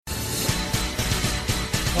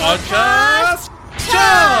Podcast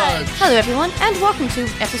Charge! Hello everyone, and welcome to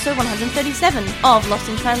episode 137 of Lost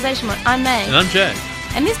in Translation. I'm May. And I'm Jay.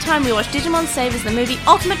 And this time we watch Digimon Savers the movie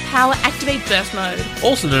Ultimate Power Activate Burst Mode.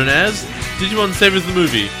 Also known as Digimon Savers the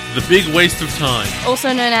Movie, The Big Waste of Time. Also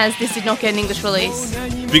known as this did not get an English release.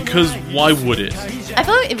 Because why would it? I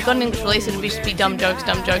feel like if it got an English release it would just be dumb jokes,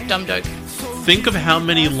 dumb joke, dumb joke. Think of how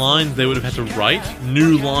many lines they would have had to write.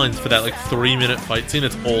 New lines for that 3-minute fight scene.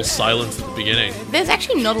 It's all silence at the beginning. There's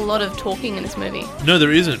actually not a lot of talking in this movie. No,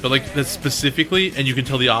 there isn't. But that's specifically, and you can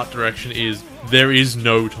tell the art direction is, there is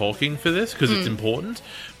no talking for this because it's important.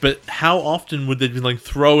 But how often would they be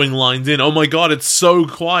throwing lines in? Oh my god, it's so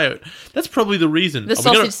quiet. That's probably the reason. The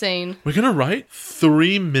sausage scene. We're going to write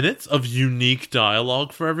 3 minutes of unique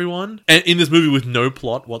dialogue for everyone. And in this movie with no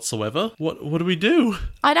plot whatsoever. What do we do?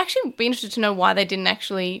 I'd actually be interested to know why they didn't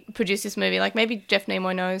actually produce this movie. Maybe Jeff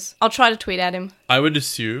Nimoy knows. I'll try to tweet at him. I would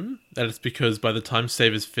assume that it's because by the time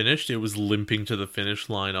Savers finished, it was limping to the finish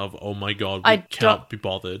line of, oh my god, we can't be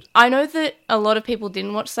bothered. I know that a lot of people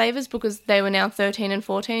didn't watch Savers because they were now 13 and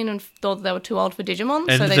 14 and thought they were too old for Digimon.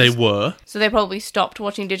 And so they were. So they probably stopped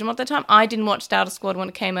watching Digimon at that time. I didn't watch Stardust Squad when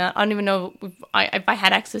it came out. I don't even know if I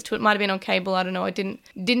had access to it. It might have been on cable. I don't know. I didn't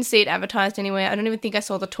see it advertised anywhere. I don't even think I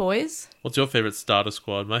saw the toys. What's your favourite Stardust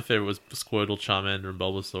Squad? My favourite was Squirtle, Charmander, and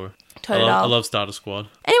Bulbasaur. I love Stardust Squad.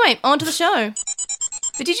 Anyway, on to the show.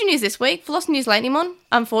 The Digi News this week, for Lost News Lately-mon.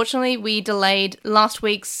 Unfortunately, we delayed last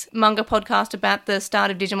week's manga podcast about the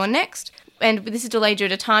start of Digimon Next. And this is delayed due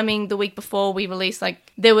to timing. The week before we released,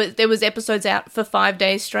 there was episodes out for 5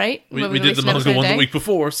 days straight. We did the manga one the week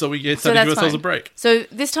before, so we decided to give ourselves a break. So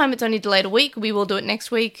this time it's only delayed a week. We will do it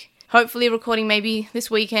next week. Hopefully recording maybe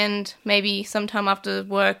this weekend, maybe sometime after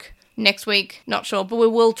work next week. Not sure, but we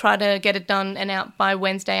will try to get it done and out by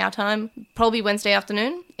Wednesday our time. Probably Wednesday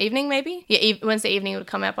afternoon, evening maybe? Yeah, Wednesday evening it would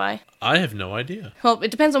come out by. I have no idea. Well, it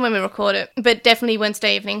depends on when we record it, but definitely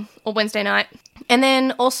Wednesday evening or Wednesday night. And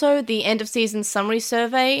then also the end of season summary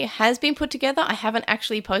survey has been put together. I haven't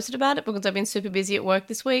actually posted about it because I've been super busy at work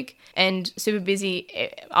this week and super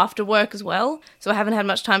busy after work as well. So I haven't had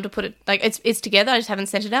much time to put it, it's together. I just haven't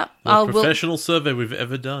sent it out. Most professional survey we've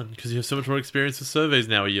ever done because you have so much more experience with surveys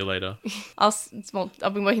now a year later. I've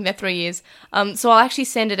been working there 3 years. So I'll actually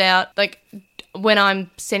send it out when I'm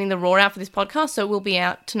sending the raw out for this podcast, so it will be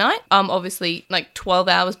out tonight. Obviously 12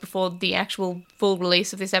 hours before the actual full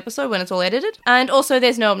release of this episode when it's all edited. And also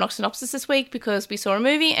there's no Obnoxious Synopsis this week because we saw a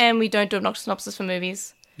movie and we don't do Obnoxious Synopsis for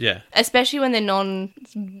movies. Yeah. Especially when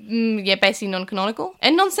they're basically non-canonical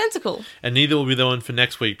and nonsensical. And neither will be the one for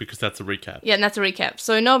next week because that's a recap. Yeah, and that's a recap.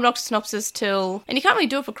 So no Obnoxious Synopsis till... And you can't really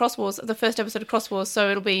do it for Cross Wars, the first episode of Cross Wars, so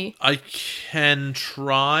it'll be... I can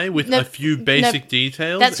try with a few basic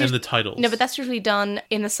details and the titles. No, but that's usually done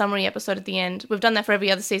in the summary episode at the end. We've done that for every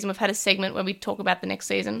other season. We've had a segment where we talk about the next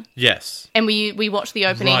season. Yes. And we watch the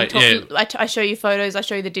opening. Right, I show you photos. I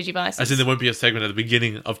show you the Digivices. As in there won't be a segment at the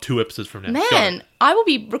beginning of 2 episodes from now. Man, I will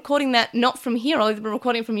be recording that not from here. I'll either be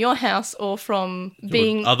recording from your house or from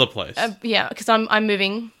being... Other place. Yeah, because I'm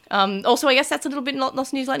moving. Also, I guess that's a little bit not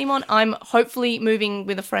Lost News Lately-mon. I'm hopefully moving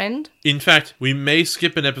with a friend. In fact, we may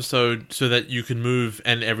skip an episode so that you can move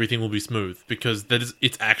and everything will be smooth, because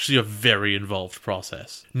it's actually a very involved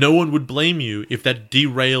process. No one would blame you if that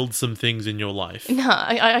derailed some things in your life. No,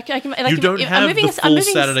 I can... you don't have the full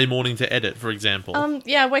Saturday morning to edit, for example.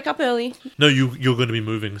 Yeah, wake up early. No, you're going to be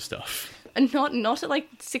moving stuff. Not at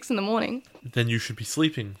 6 a.m. Then you should be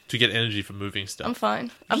sleeping to get energy for moving stuff. I'm fine.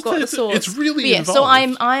 I've got the source. It's really involved. So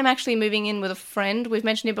I'm actually moving in with a friend. We've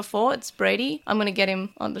mentioned it before. It's Brady. I'm going to get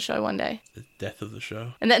him on the show one day. The death of the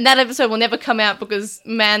show. And that episode will never come out because,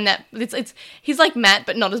 man, he's like Matt,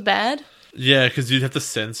 but not as bad. Yeah, because you'd have to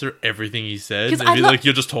censor everything he says and be like,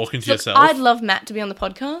 you're just talking to yourself. I'd love Matt to be on the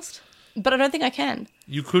podcast, but I don't think I can.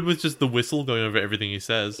 You could with just the whistle going over everything he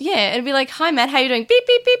says. Yeah, it'd be like, hi Matt, how you doing? Beep,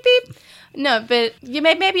 beep, beep, beep. No, but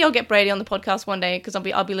maybe I'll get Brady on the podcast one day because I'll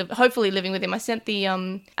be hopefully living with him. I sent the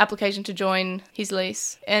application to join his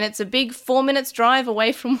lease, and it's a big 4 minutes drive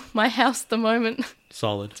away from my house at the moment.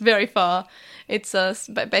 Solid. It's very far. It's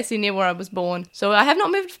basically near where I was born, so I have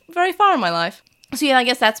not moved very far in my life. So yeah, I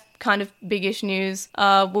guess that's kind of biggish news.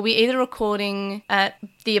 We'll be either recording at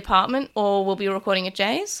the apartment or we'll be recording at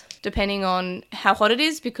Jay's, depending on how hot it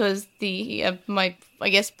is, because my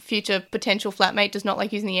future potential flatmate does not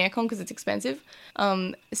like using the aircon because it's expensive.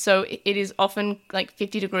 So it is often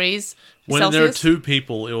 50 degrees when Celsius. there are 2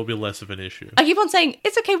 people, it will be less of an issue. I keep on saying,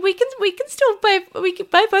 it's okay, we can still pay, both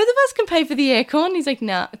of us can pay for the aircon. He's like,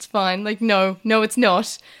 nah, it's fine. No, it's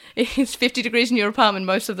not. It's 50 degrees in your apartment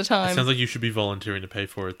most of the time. It sounds like you should be volunteering to pay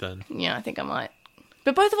for it then. Yeah, I think I might.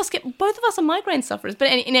 But both of us are migraine sufferers.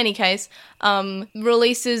 But in any case,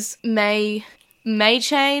 releases may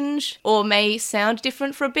change or may sound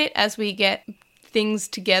different for a bit as we get things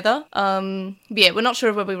together. But yeah, we're not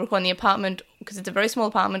sure whether we record in the apartment because it's a very small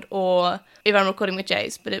apartment, or if I'm recording with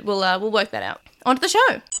Jays. But we'll work that out. On to the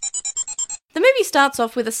show. The movie starts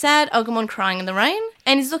off with a sad Agumon crying in the rain,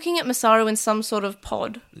 and he's looking at Masaru in some sort of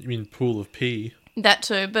pod. You mean pool of pee? That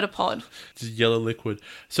too, but a pod. It's yellow liquid.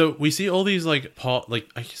 So we see all these I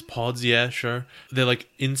guess pods, yeah, sure. They're like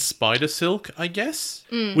in spider silk, I guess,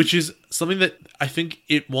 which is something that I think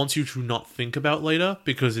it wants you to not think about later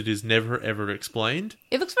because it is never ever explained.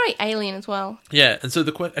 It looks very alien as well. Yeah, and so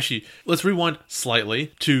actually, let's rewind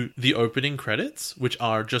slightly to the opening credits, which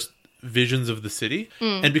are just visions of the city,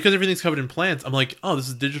 and because everything's covered in plants, I'm like, oh, this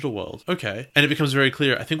is digital world, okay. And it becomes very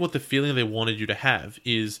clear. I think what the feeling they wanted you to have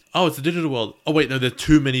is, oh, it's a digital world, oh wait, no, there are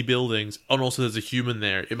too many buildings, oh, and also there's a human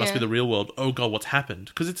there, it must be the real world, oh god, what's happened,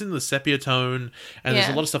 because it's in the sepia tone, and there's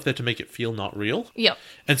a lot of stuff there to make it feel not real. Yep.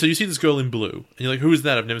 And so you see this girl in blue, and you're like, who is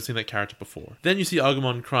that? I've never seen that character before. Then you see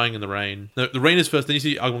Agumon crying in the rain. No, the rain is first, then you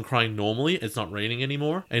see Agumon crying normally, it's not raining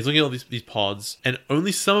anymore, and he's looking at all these pods, and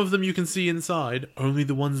only some of them you can see inside, only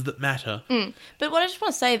the ones that matter. But what I just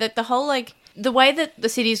want to say, that the whole, the way that the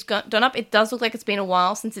city's done up, it does look like it's been a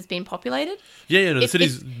while since it's been populated. Yeah, no, the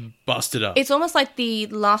city's busted up. It's almost like the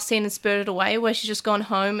last scene in Spirited Away, where she's just gone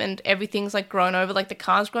home and everything's, grown over, the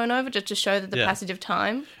car's grown over, just to show that the passage of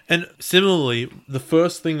time. And similarly, the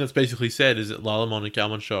first thing that's basically said is that Lalamon and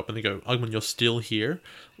Galmon show up and they go, Agumon, you're still here?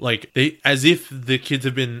 As if the kids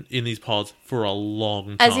have been in these pods for a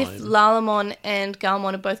long time. As if Lalamon and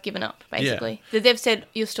Galmon have both given up, basically. Yeah. They've said,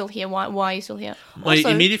 you're still here, why are you still here? My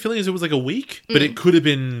immediate feeling is it was a week, but it could have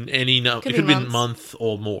been it could have been a month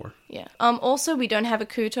or more. Yeah. Also, we don't have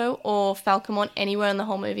Akuto or Falcomon anywhere in the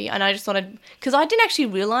whole movie, and I just thought because I didn't actually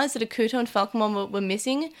realise that Akuto and Falcomon were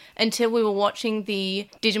missing until we were watching the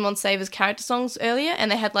Digimon Savers character songs earlier, and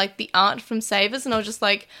they had, the art from Savers, and I was just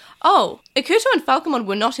like, oh, Akuto and Falcomon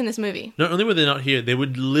were not in this movie. Not only were they not here, they were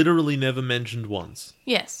literally never mentioned once.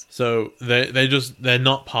 Yes. So they're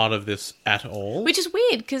not part of this at all. Which is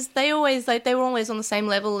weird, because they were always on the same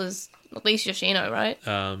level as at least Yoshino, right?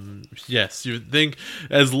 Yes, you would think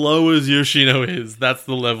as low as Yoshino is, that's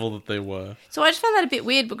the level that they were. So I just found that a bit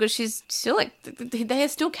weird because she's still they are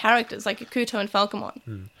still characters like Akuto and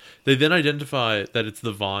Falcomon. They then identify that it's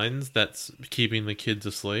the vines that's keeping the kids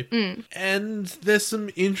asleep. And there's some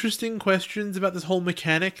interesting questions about this whole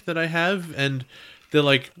mechanic that I have, and they're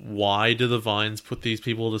like, why do the vines put these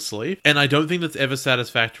people to sleep? And I don't think that's ever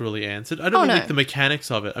satisfactorily answered. I don't think the mechanics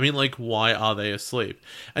of it. I mean, why are they asleep?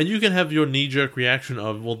 And you can have your knee-jerk reaction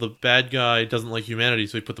of, well, the bad guy doesn't like humanity,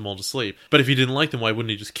 so he put them all to sleep. But if he didn't like them, why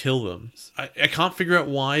wouldn't he just kill them? I can't figure out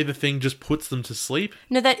why the thing just puts them to sleep.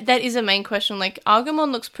 No, that is a main question.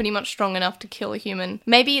 Agumon looks pretty much strong enough to kill a human.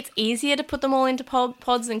 Maybe it's easier to put them all into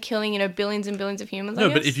pods than killing, billions and billions of humans, I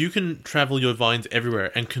guess. But if you can travel your vines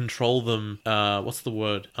everywhere and control them, what's the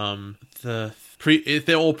word? If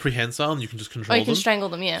they're all prehensile and you can just control them. You can strangle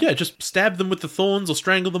them, yeah. Yeah, just stab them with the thorns or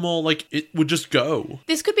strangle them all, it would just go.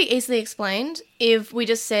 This could be easily explained if we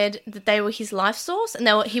just said that they were his life source and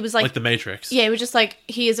he was like the Matrix. Yeah, he was just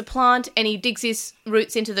he is a plant and he digs his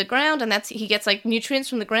roots into the ground and he gets nutrients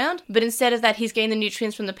from the ground, but instead of that he's getting the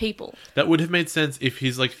nutrients from the people. That would have made sense if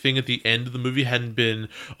his thing at the end of the movie hadn't been,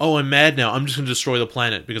 oh, I'm mad now, I'm just going to destroy the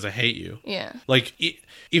planet because I hate you. Yeah.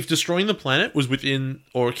 If destroying the planet was within,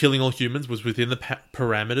 or killing all humans was within the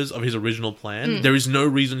parameters of his original plan, there is no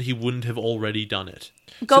reason he wouldn't have already done it.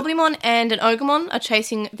 Goblimon and an Ogremon are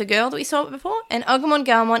chasing the girl that we saw before, and Ogremon,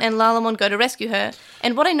 Galmon, and Lalamon go to rescue her.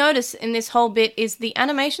 And what I notice in this whole bit is the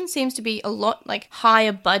animation seems to be a lot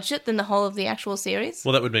higher budget than the whole of the actual series.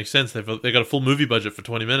 Well, that would make sense. They've got a full movie budget for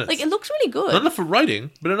 20 minutes. It looks really good. Not enough for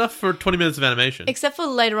writing, but enough for 20 minutes of animation. Except for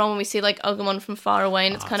later on when we see Ogremon from far away,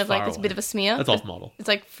 and it's kind of it's a bit of a smear. That's off model.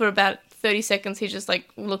 It's for about 30 seconds, he just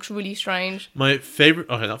looks really strange. My favorite,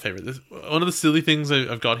 not favorite, one of the silly things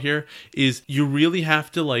I've got here is you really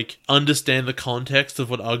have to understand the context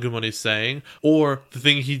of what Agumon is saying, or the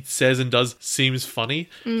thing he says and does seems funny.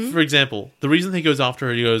 For example, the reason he goes after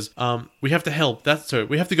her, he goes, we have to help,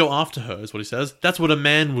 we have to go after her, is what he says. That's what a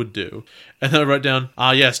man would do. And then I wrote down,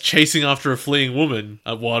 yes, chasing after a fleeing woman,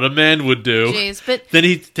 what a man would do. Jeez, but then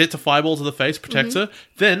he hits a fireball to the face, protects her.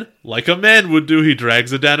 Then, like a man would do, he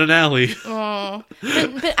drags her down an alley.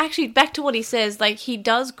 movie. But actually, back to what he says, like, he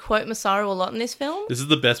does quote Masaru a lot in this film. This is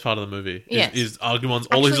the best part of the movie. Yes. Is Agumon's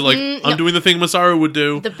always Actually, like, I'm doing the thing Masaru would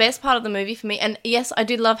do. The best part of the movie for me, and yes, I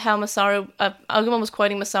did love how Agumon was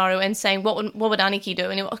quoting Masaru and saying, what would Aniki do?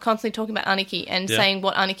 And he was constantly talking about Aniki and saying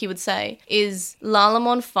what Aniki would say, is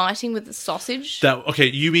Lalamon fighting with the sausage.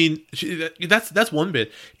 You mean, that's one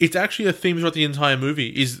bit. It's actually a theme throughout the entire movie,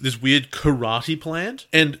 is this weird karate plant.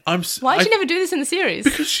 And Why did she never do this in the series?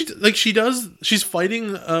 Because she's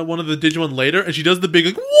fighting one of the Digimon later, and she does the big,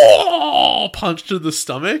 like, whoa, punch to the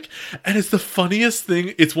stomach. And it's the funniest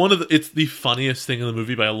thing. It's the funniest thing in the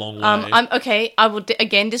movie by a long way. I will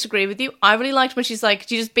again disagree with you. I really liked when she's like,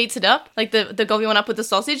 she just beats it up, like the Gobion up with the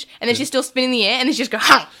sausage, and then she's still spinning the air, and then she just goes,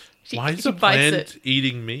 ha! Why is a plant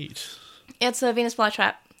eating meat? It's a Venus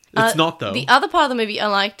flytrap. It's not, though. The other part of the movie I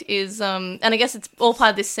liked is, and I guess it's all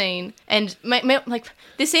part of this scene, and like,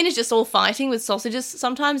 this scene is just all fighting with sausages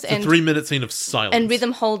sometimes, it's a 3-minute scene of silence. And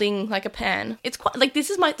Rhythm holding, like, a pan. It's quite, like, this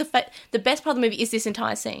is the best part of the movie is this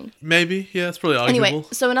entire scene. Maybe, yeah, it's probably arguable. Anyway,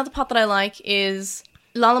 so another part that I like is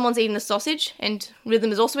Lalamon's eating the sausage, and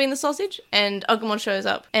Rhythm is also eating the sausage, and Agumon shows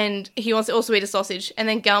up, and he wants to also eat a sausage, and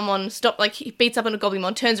then Galmon he beats up on a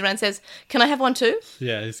Goblimon, turns around and says, "Can I have one too?"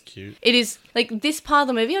 Yeah, it's cute. It is, like, this part of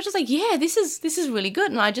the movie, I was just like, yeah, this is really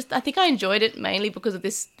good, and I think I enjoyed it mainly because of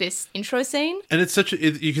this intro scene. And it's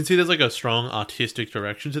you can see there's, like, a strong artistic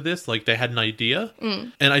direction to this, like, they had an idea,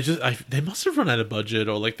 and they must have run out of budget,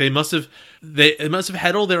 or, like, they must have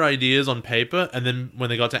had all their ideas on paper, and then when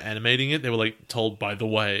they got to animating it, they were, like, told, by the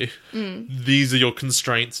way, these are your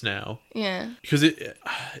constraints now. Yeah, because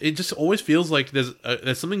it just always feels like there's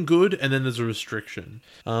something good, and then there's a restriction.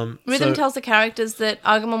 Rhythm tells the characters that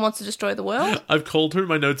Agumon wants to destroy the world. I've called her in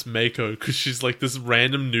my notes Mako because she's like this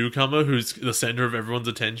random newcomer who's the center of everyone's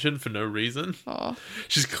attention for no reason. Aww.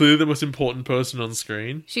 She's clearly the most important person on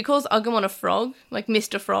screen. She calls Agumon a frog, like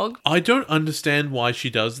Mr. Frog. I don't understand why she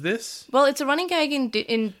does this. Well, it's a running gag in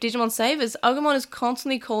Digimon Savers. Agumon is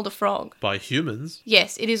constantly called a frog. By humans.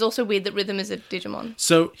 Yes, it is also weird that Rhythm is a Digimon.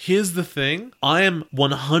 So here's the thing. I am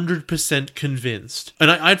 100% convinced. And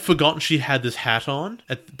I'd forgotten she had this hat on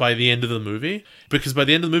by the end of the movie. Because by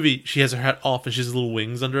the end of the movie, she has her hat off and she has little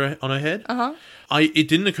wings on her head. Uh-huh. It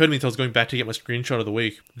didn't occur to me until I was going back to get my screenshot of the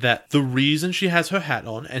week that the reason she has her hat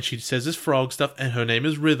on and she says this frog stuff and her name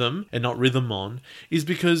is Rhythm and not Rhythmon is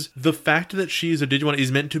because the fact that she is a Digimon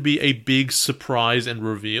is meant to be a big surprise and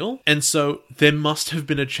reveal. And so there must have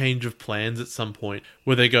been a change of plans at some point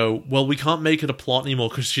where they go, well, we can't make it a plot anymore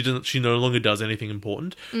because she no longer does anything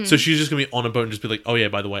important. So she's just going to be on a boat and just be like, oh yeah,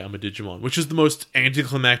 by the way, I'm a Digimon, which is the most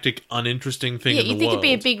anticlimactic, uninteresting thing in the world. Yeah, you think it'd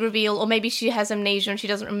be a big reveal, or maybe she has amnesia and she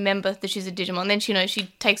doesn't remember that she's a Digimon. Then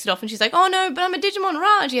she takes it off and she's like, oh no, but I'm a Digimon,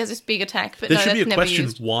 rah! And she has this big attack. But there should be a question,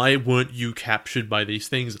 why weren't you captured by these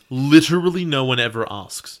things? Literally no one ever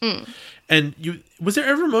asks. And was there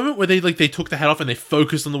ever a moment where they took the hat off and they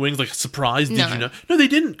focused on the wings like a surprise? Did you know? No, they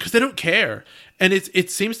didn't, because they don't care. And it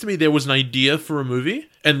seems to me there was an idea for a movie,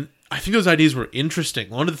 and I think those ideas were interesting.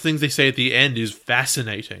 One of the things they say at the end is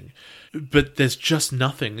fascinating, but there's just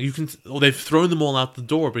nothing. They've thrown them all out the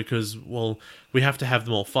door because, well, we have to have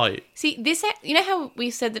them all fight. See, this, you know how we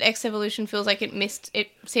said that X Evolution feels like it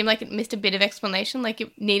seemed like it missed a bit of explanation, like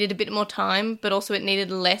it needed a bit more time, but also it needed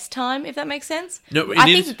less time, if that makes sense? No, I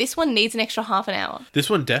think that this one needs an extra half an hour. This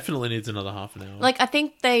one definitely needs another half an hour. Like, I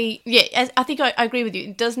think I agree with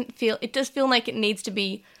you. It does feel like it needs to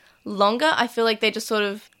be longer. I feel like they just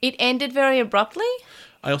it ended very abruptly.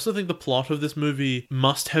 I also think the plot of this movie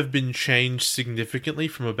must have been changed significantly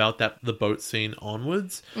from about the boat scene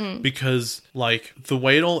onwards, because like the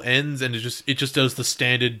way it all ends and it just does the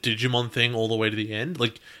standard Digimon thing all the way to the end.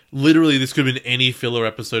 Like literally, this could have been any filler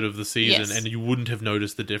episode of the season, and you wouldn't have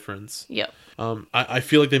noticed the difference. Yep. I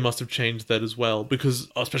feel like they must have changed that as well,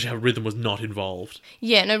 because especially how Rhythm was not involved.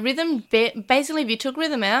 Yeah, no, Rhythm, basically if you took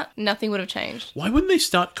Rhythm out, nothing would have changed. Why wouldn't they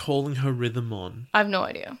start calling her Rhythmon? I have no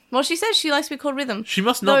idea. Well, she says she likes to be called Rhythm. She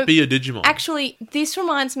must not be a Digimon. Actually, this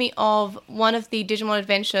reminds me of one of the Digimon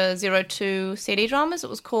Adventure 02 CD dramas.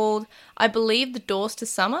 It was called, I believe, The Doors to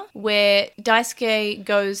Summer, where Daisuke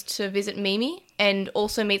goes to visit Mimi and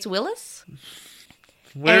also meets Willis.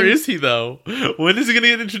 Where is he, though? When is he going to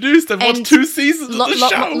get introduced? I've watched 2 seasons of the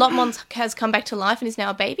show. Lotmon has come back to life and is now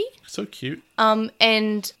a baby. So cute. And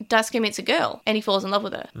Daisuke meets a girl, and he falls in love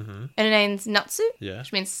with her. Mm-hmm. And her name's Natsu,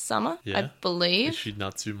 which means summer, I believe. Is she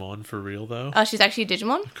Natsumon for real, though? She's actually a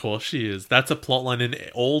Digimon. Of course she is. That's a plotline in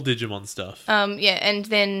all Digimon stuff. Yeah, and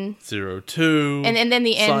then 02. And then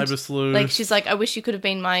the end, Cyber Sleuth. like, she's like, I wish you could have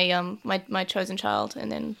been my my chosen child,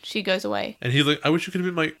 and then she goes away. And he's like, I wish you could have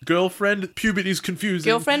been my girlfriend. Puberty's confusing.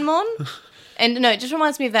 Girlfriend Mon? And no, it just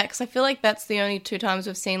reminds me of that because I feel like that's the only 2 times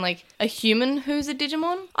we've seen like a human who's a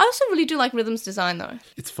Digimon. I also really do like Rhythm's design though.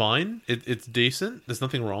 It's fine. It's decent. There's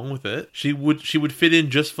nothing wrong with it. She would fit in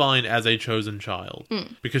just fine as a chosen child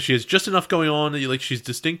because she has just enough going on that like she's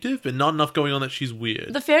distinctive, but not enough going on that she's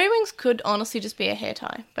weird. The fairy wings could honestly just be a hair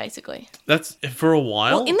tie, basically. That's for a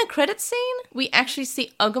while. Well, in the credits scene, we actually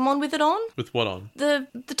see Agumon with it on. With what on? The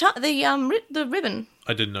ribbon.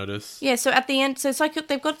 I didn't notice. Yeah, so at the end, so it's like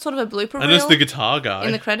they've got sort of a blooper reel. And there's the guitar guy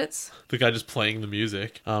in the credits. The guy just playing the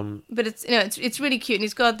music. But it's it's really cute, and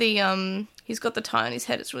he's got the tie on his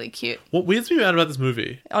head. It's really cute. What weirds me out about this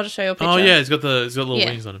movie? I'll just show you a picture. Oh yeah, he's got little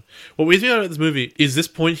wings on him. What weirds me out about this movie is this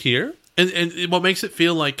point here, and what makes it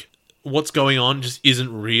feel like what's going on just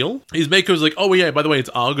isn't real. Is Mako's like, oh yeah, by the way, it's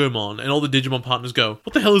Argomon, and all the Digimon partners go,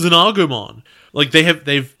 what the hell is an Argomon? Like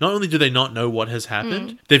they've not only do they not know what has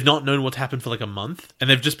happened, they've not known what's happened for like a month, and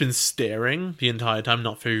they've just been staring the entire time,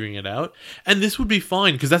 not figuring it out. And this would be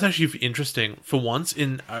fine because that's actually interesting for once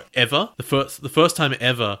in ever the first time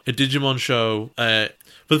ever a Digimon show.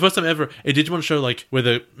 For the first time ever, a Digimon show like where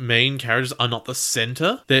the main characters are not the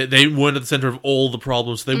center. They weren't at the center of all the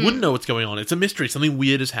problems, so they wouldn't know what's going on. It's a mystery. Something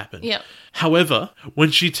weird has happened. Yeah. However,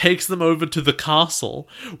 when she takes them over to the castle,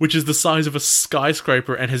 which is the size of a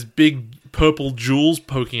skyscraper and has big purple jewels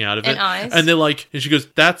poking out of it, and eyes, and they're like, and she goes,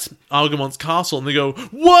 "That's Argomon's castle," and they go,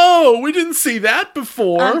 "Whoa, we didn't see that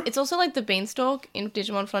before." It's also like the beanstalk in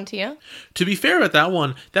Digimon Frontier. To be fair about that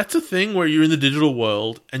one, that's a thing where you're in the digital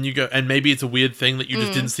world and you go, and maybe it's a weird thing that you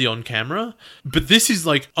just didn't see on camera. But this is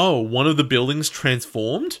like, oh, one of the buildings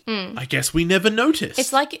transformed. I guess we never noticed.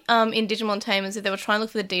 It's like in Digimon Tamers, if they were trying to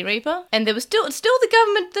look for the D Reaper, and there was still the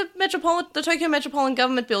government, the Tokyo Metropolitan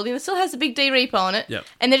Government building that still has the big D Reaper on it. Yep.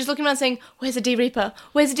 And they're just looking around saying, "Where's the D Reaper?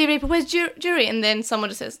 Where's the D Reaper? Where's Jury?" And then someone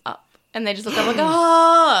just says, "Up." And they just look up like,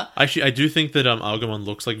 ah! Actually, I do think that Argomon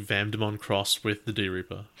looks like Vamdemon crossed with the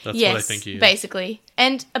D-Reaper. That's what I think he is. Basically.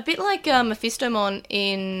 And a bit like Mephistomon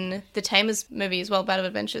in the Tamers movie as well, Battle of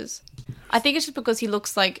Adventures. I think it's just because he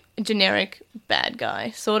looks like a generic bad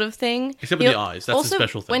guy sort of thing. Except with the eyes. That's also, a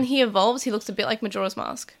special thing. When he evolves, he looks a bit like Majora's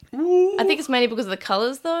Mask. Ooh. I think it's mainly because of the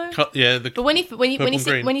colours, though. But when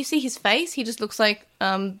you see his face, he just looks like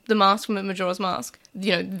the mask from Majora's Mask.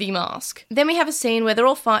 You know, the mask. Then we have a scene where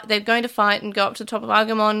they're going to fight and go up to the top of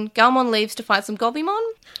Agumon. Galmon leaves to fight some Gobbymon,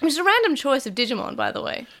 which is a random choice of Digimon, by the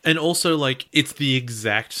way. And also, like, it's the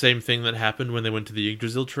exact same thing that happened when they went to the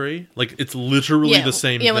Yggdrasil tree. Like, it's literally the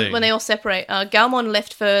same thing. Yeah, when they all separate. Galmon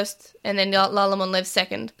left first, and then Lalamon left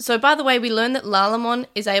second. So, by the way, we learned that Lalamon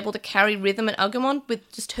is able to carry Rhythm and Agumon with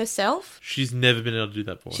just herself. She's never been able to do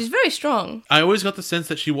that before. She's very strong. I always got the sense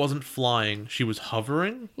that she wasn't flying, she was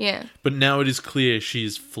hovering. Yeah. But now it is clear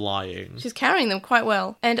she's flying. She's carrying them quite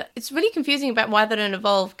well. And it's really confusing about why they don't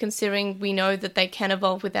evolve, considering we know that they can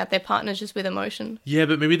evolve without their partners, just with emotion. Yeah,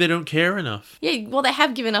 but maybe they don't care enough. Yeah, well, they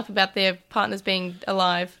have given up about their partners being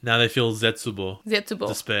alive. Now they feel Zetsubo.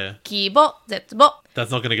 Despair. Kibo, Zetsubo.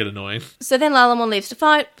 That's not going to get annoying. So then Lalamon leaves to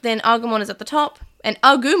fight, then Agumon is at the top, and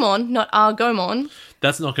Agumon, not Argomon,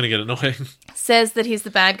 that's not going to get annoying. Says that he's the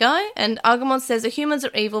bad guy, and Agumon says that humans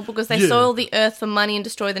are evil because they soil the earth for money and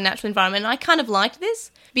destroy the natural environment. And I kind of liked this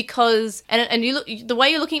because, and you look, the way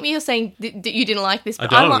you're looking at me, you're saying that you didn't like this.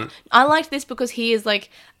 But I liked this because he is like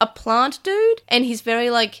a plant dude, and he's very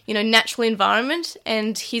like, you know, natural environment,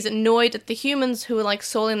 and he's annoyed at the humans who are like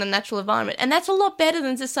soiling the natural environment. And that's a lot better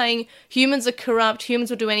than just saying humans are corrupt, humans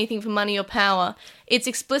will do anything for money or power. It's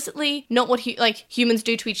explicitly not what humans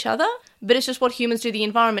do to each other, but it's just what humans do to the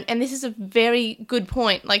environment. And this is a very good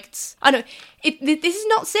point. Like, this is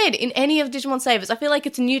not said in any of Digimon Savers. I feel like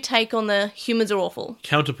it's a new take on the humans are awful.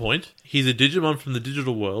 Counterpoint, he's a Digimon from the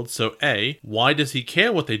digital world, so A, why does he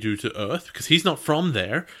care what they do to Earth? Because he's not from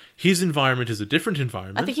there. His environment is a different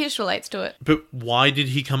environment. I think he just relates to it. But why did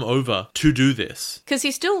he come over to do this? Because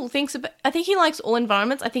he still thinks about... I think he likes all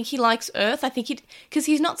environments. I think he likes Earth. Because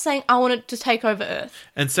he's not saying, I want it to take over Earth.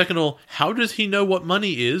 And second of all, how does he know what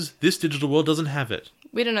money is? This digital world doesn't have it.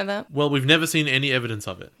 We don't know that. Well, we've never seen any evidence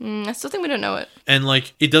of it. I still think we don't know it. And,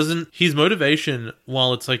 like, it doesn't... His motivation,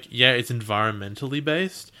 while it's like, yeah, it's environmentally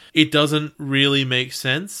based, it doesn't really make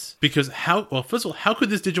sense. Because first of all, how could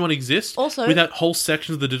this Digimon exist without whole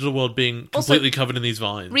sections of the digital world being completely covered in these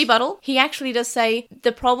vines? Rebuttal. He actually does say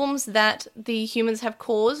the problems that the humans have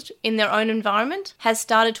caused in their own environment has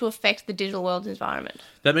started to affect the digital world's environment.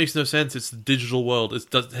 That makes no sense. It's the digital world.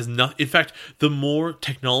 In fact, the more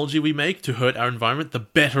technology we make to hurt our environment, the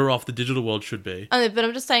better off the digital world should be. But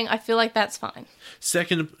I'm just saying, I feel like that's fine.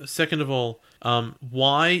 Second of all,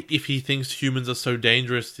 Why, if he thinks humans are so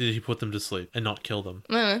dangerous, did he put them to sleep and not kill them?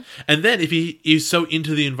 Mm. And then, if he is so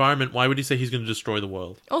into the environment, why would he say he's going to destroy the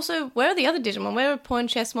world? Also, where are the other Digimon? Where are Point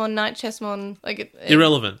Chessmon, Night Chessmon,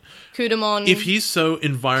 Irrelevant. Kudamon? If he's so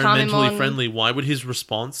environmentally Kamimon. friendly, why would his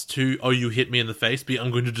response to, oh, you hit me in the face, be,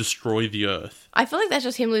 I'm going to destroy the earth? I feel like that's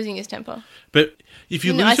just him losing his temper. But if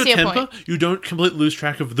you No, I lose your see a temper, point. you don't completely lose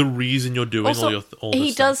track of the reason you're doing Also, all this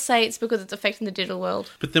he stuff. does say it's because it's affecting the digital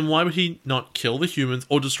world. But then why would he not kill the humans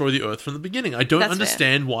or destroy the earth from the beginning? I don't That's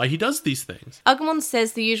understand why he does these things. Agumon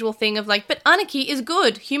says the usual thing of like, but anarchy is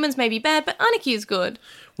good. Humans may be bad, but anarchy is good.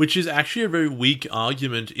 Which is actually a very weak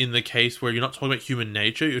argument in the case where you're not talking about human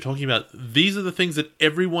nature, you're talking about these are the things that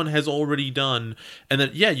everyone has already done, and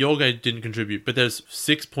that, yeah, your guy didn't contribute, but there's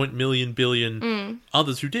 6 billion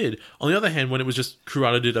others who did. On the other hand, when it was just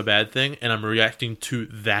Kurata did a bad thing, and I'm reacting to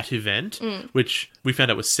that event, which we found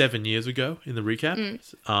out was 7 years ago in the recap,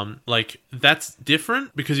 that's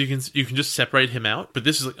different because you can just separate him out, but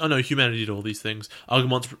this is like, oh no, humanity did all these things.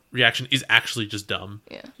 Agumon's reaction is actually just dumb.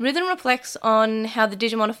 Yeah. Rhythm reflects on how the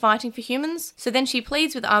Digimon are fighting for humans, so then she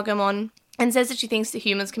pleads with Agumon and says that she thinks that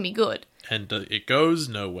humans can be good. And it goes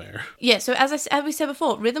nowhere. Yeah, so as we said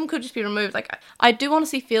before, Rhythm could just be removed. Like, I do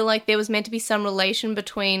honestly feel like there was meant to be some relation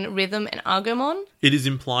between Rhythm and Agumon. It is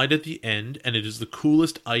implied at the end, and it is the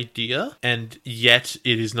coolest idea, and yet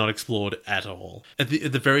it is not explored at all. At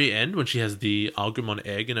the very end, when she has the Agumon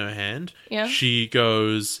egg in her hand, Yeah. she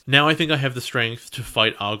goes, now I think I have the strength to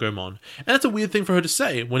fight Agumon. And that's a weird thing for her to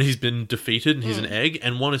say when he's been defeated and he's an egg,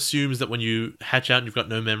 and one assumes that when you hatch out and you've got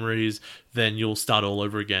no memories, then you'll start all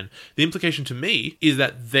over again. The implication to me is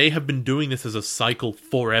that they have been doing this as a cycle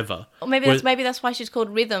forever. Or maybe that's why she's called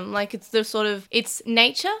Rhythm. Like, it's the sort of, it's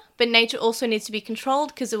nature, but nature also needs to be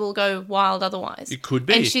controlled because it will go wild otherwise. It could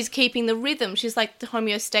be. And she's keeping the rhythm. She's like the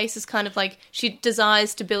homeostasis, kind of like, she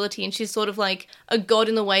desires stability, and she's sort of like a god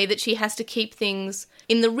in the way that she has to keep things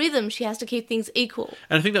in the rhythm. She has to keep things equal.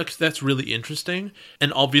 And I think that's really interesting.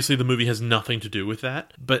 And obviously the movie has nothing to do with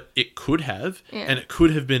that, but it could have. Yeah. And it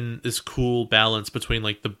could have been this cool balance between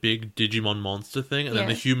like the big Digimon monster thing and then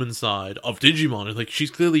Yeah. the human side of Digimon. And like,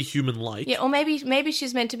 she's clearly human-like. Yeah, or maybe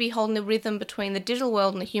she's meant to be holding the rhythm between the digital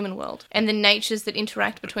world and the human world, and the natures that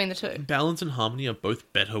interact between the two. Balance and harmony are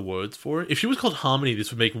both better words for it. If she was called Harmony,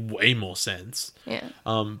 this would make way more sense. Yeah.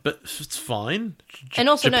 But it's fine. And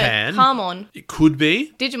also, Japan, no, Harmon. it could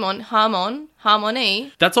be. Digimon, Harmon,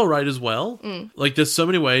 Harmony, That's all right as well. Like, there's so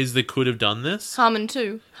many ways they could have done this. Harmon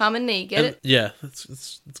 2, Harmony, get it? Yeah,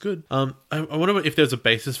 it's good. I wonder if there's a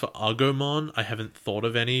basis for Agumon. I haven't thought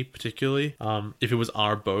of any particularly. If it was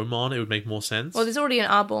Arbomon, it would make more sense. Well, there's already an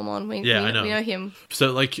Arbomon. I know. We know him.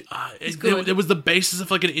 So, like, good. there was the basis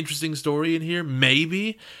of like an interesting story in here.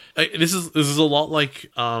 Maybe this is a lot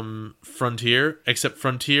like Frontier, except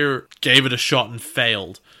Frontier gave it a shot and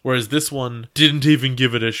failed, whereas this one didn't even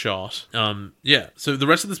give it a shot. Yeah. So the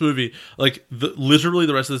rest of this movie, like, literally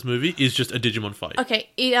the rest of this movie is just a Digimon fight. Okay,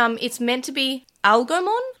 it's meant to be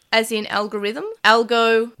Algomon, as in algorithm.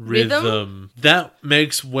 Rhythm. That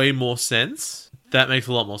makes way more sense. That makes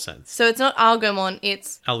a lot more sense. So it's not Algomon,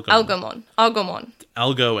 it's Algomon. Algomon.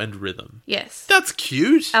 Algo and rhythm. Yes. That's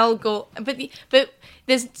cute. But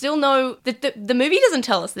there's still no... The movie doesn't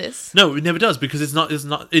tell us this. No, it never does, because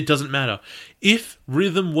it doesn't matter. If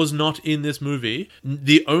rhythm was not in this movie,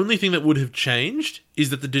 the only thing that would have changed is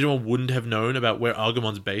that the Digimon wouldn't have known about where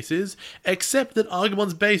Agumon's base is, except that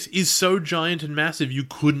Agumon's base is so giant and massive you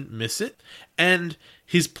couldn't miss it, and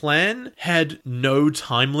his plan had no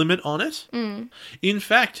time limit on it. In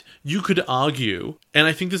fact, you could argue, and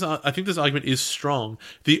I think this argument is strong,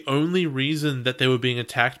 the only reason that they were being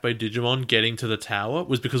attacked by Digimon getting to the tower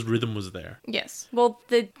was because Rhythm was there. Yes. Well,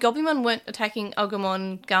 the Goblimon weren't attacking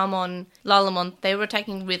Agumon, Galmon, Lalamon. They were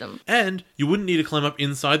attacking Rhythm. And you wouldn't need to climb up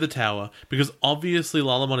inside the tower, because obviously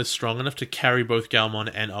Lalamon is strong enough to carry both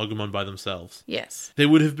Galmon and Agumon by themselves. Yes. They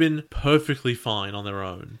would have been perfectly fine on their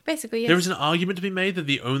own. Basically, yes. There is an argument to be made that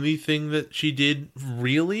the only thing that she did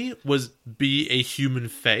really was be a human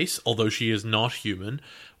face, although she is not human,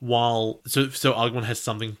 so Agumon has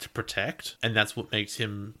something to protect, and that's what makes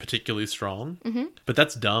him particularly strong. Mm-hmm. But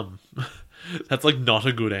that's dumb. That's like not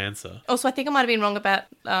a good answer. Also, I think I might have been wrong about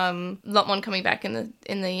Lotmon coming back in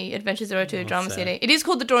the Adventure Zero 2 drama sad. CD. It is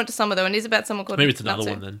called The Drawn to Summer, though, and it is about someone called Maybe it's another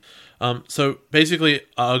Natsu. one then. So basically,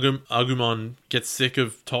 Agumon gets sick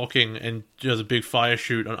of talking and does a big fire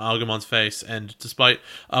shoot on Agumon's face. And despite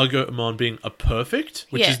Agumon being a perfect,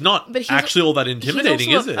 which is not actually all that intimidating,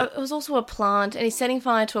 is it? It was also a plant, and he's setting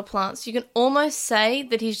fire to a plant. So you can almost say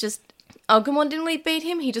that he's just Agumon didn't really beat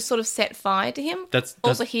him. He just sort of set fire to him.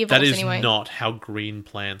 Also, he that evolves is anyway. not how green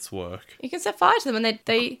plants work. You can set fire to them, and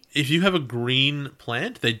they If you have a green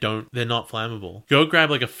plant, they're not flammable. Go grab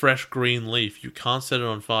like a fresh green leaf. You can't set it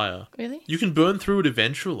on fire. really. You can burn through it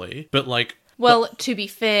eventually, but like Well, to be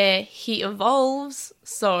fair, he evolves,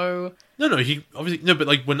 so no, he obviously no, but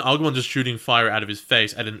like when Agumon just shooting fire out of his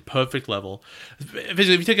face at a perfect level, if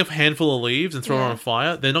you take a handful of leaves and throw it on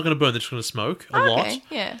fire, they're not going to burn; they're just going to smoke a lot. okay,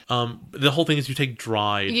 yeah. The whole thing is you take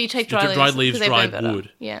dried leaves, 'cause they burn dried better.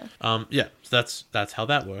 wood. Yeah. Yeah. So that's how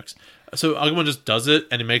that works. So Agumon just does it,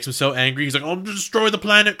 and it makes him so angry. He's like, "I'll destroy the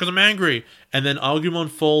planet because I'm angry." And then Agumon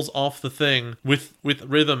falls off the thing with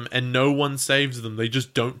rhythm, and no one saves them. They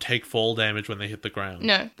just don't take fall damage when they hit the ground.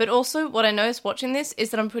 No, but also what I noticed watching this is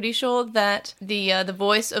that I'm pretty sure that the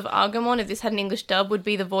voice of Agumon, if this had an English dub, would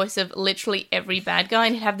be the voice of literally every bad guy,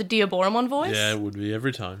 and he'd have the Diaboromon voice. Yeah, it would be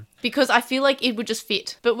every time. Because I feel like it would just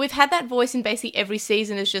fit. But we've had that voice in basically every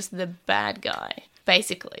season as just the bad guy.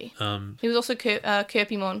 Basically. He was also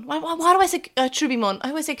Kirpimon. Why do I say Trubimon? I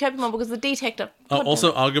always say Kirpimon because the detector.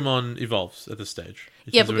 Also, Agumon evolves at this stage.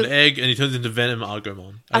 He Yeah, turns into an egg, and he turns into Venom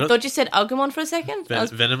Agumon. I thought you said Agumon for a second.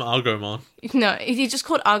 Venom Agumon. No, he's just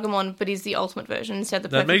called Agumon, but he's the ultimate version instead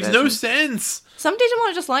of the That perfect makes no version. sense. Some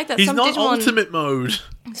Digimon are just like that. He's some not Digimon, ultimate mode.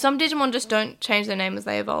 Some Digimon just don't change their name as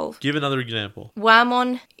they evolve. Give another example.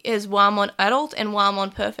 Wamon is Wamon Adult and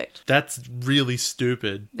Wamon Perfect. That's really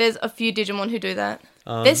stupid. There's a few Digimon who do that.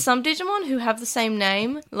 There's some Digimon who have the same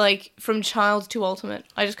name, like from child to ultimate.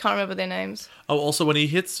 I just can't remember their names. Oh, also when he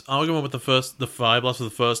hits Agumon with the fire blast for the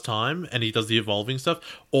first time, and he does the evolving stuff,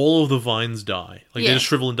 all of the vines die. Like they just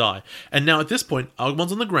shrivel and die. And now at this point,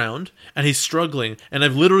 Agumon's on the ground and he's struggling. And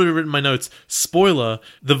I've literally written in my notes, spoiler: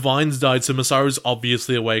 the vines died, so Masaru's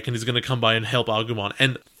obviously awake and he's going to come by and help Agumon.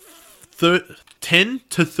 And 10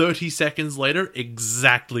 to 30 seconds later,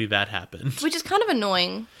 exactly that happened. Which is kind of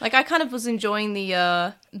annoying. Like, I kind of was enjoying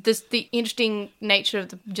the interesting nature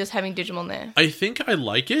of just having Digimon there. I think I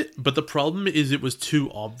like it, but the problem is it was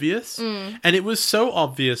too obvious. And it was so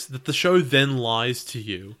obvious that the show then lies to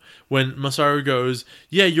you. When Masaru goes,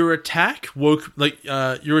 yeah, your attack woke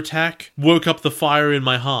up the fire in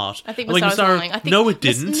my heart. I think I'm Masaru's lying. I think no, it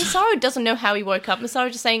didn't. Masaru doesn't know how he woke up.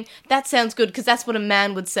 Masaru's just saying, that sounds good, because that's what a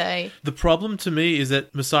man would say. The problem to me is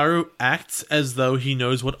that Masaru acts as though he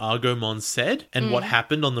knows what Agumon said and what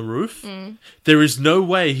happened on the roof. There is no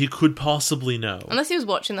way he could possibly know. Unless he was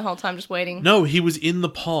watching the whole time, just waiting. No, he was in the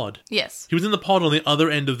pod. Yes. He was in the pod on the other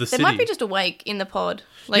end of the city. They might be just awake in the pod.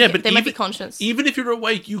 Like, yeah, but they might be conscious. Even if you're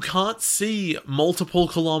awake, you can't see multiple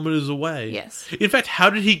kilometers away. Yes. In fact,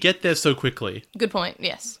 how did he get there so quickly? Good point,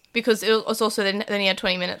 yes. Because it was also then he had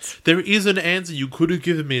 20 minutes. There is an answer you could have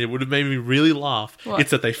given me and it would have made me really laugh. What?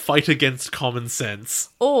 It's that they fight against common sense.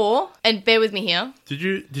 Or, and bear with me here. Did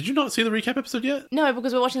you not see the recap episode yet? No,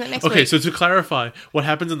 because we're watching that next week. Okay, so to clarify, what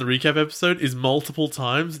happens in the recap episode is multiple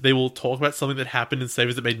times they will talk about something that happened in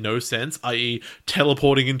Savers that made no sense, i.e.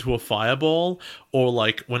 teleporting into a fireball, or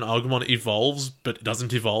like when Agumon evolves, but it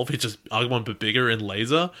doesn't evolve, it's just Agumon but bigger and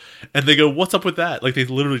laser. And they go, what's up with that? Like they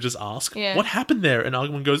literally just ask, what happened there? And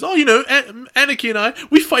Agumon goes, oh, Anarchy and I,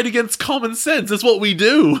 we fight against common sense. That's what we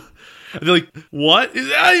do. And they're like, what?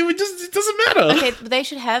 It doesn't matter. Okay, they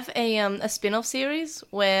should have a spin-off series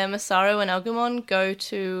where Masaru and Agumon go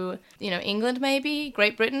to, England maybe,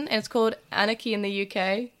 Great Britain, and it's called Anarchy in the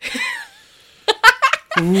UK.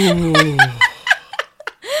 Ooh.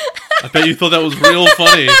 I bet you thought that was real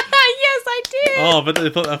funny. Yes, I did. Oh, but I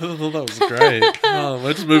thought that was great. Oh,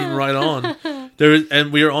 we're just moving right on.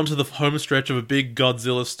 And we are onto the home stretch of a big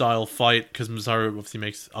Godzilla-style fight because Masaru obviously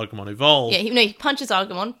makes Agumon evolve. Yeah, he punches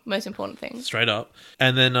Agumon, most important thing. Straight up.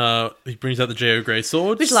 And then he brings out the J.O. Grey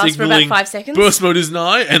sword. Which lasts for about 5 seconds. Burst mode is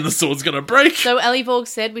nigh, and the sword's gonna break. So Ellie Vorg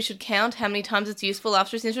said we should count how many times it's useful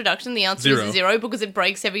after its introduction. The answer is 0 because it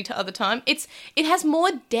breaks every other time. It has more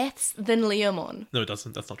deaths than Leomon. No, it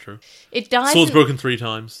doesn't. That's not true. It dies. Sword's broken 3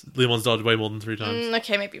 times. Leomon's died way more than 3 times.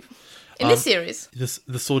 Okay, maybe. In this series.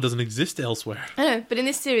 The sword doesn't exist elsewhere. I know, but in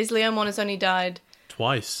this series, Leomon has only died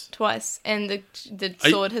twice, and the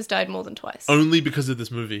sword has died more than twice. Only because of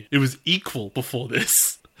this movie. It was equal before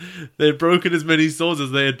this. They had broken as many swords as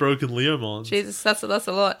they had broken Leomons. Jesus, that's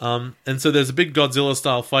a lot. And so there's a big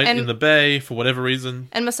Godzilla-style fight in the bay for whatever reason.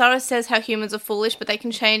 And Masaru says how humans are foolish, but they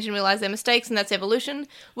can change and realize their mistakes, and that's evolution,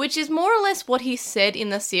 which is more or less what he said in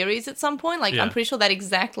the series at some point. Like, I'm pretty sure that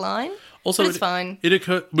exact line. Also, but it's fine. It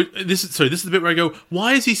occurred. This is the bit where I go,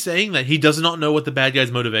 why is he saying that? He does not know what the bad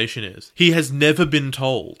guy's motivation is. He has never been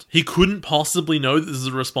told. He couldn't possibly know that this is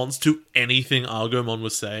a response to anything Agumon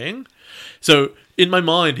was saying. So, in my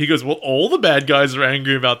mind, he goes, well, all the bad guys are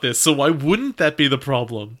angry about this, so why wouldn't that be the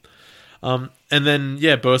problem? And then,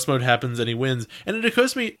 yeah, burst mode happens and he wins. And it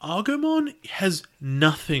occurs to me, Agumon has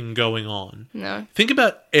nothing going on. No. Think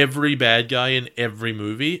about every bad guy in every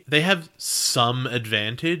movie. They have some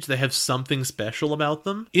advantage. They have something special about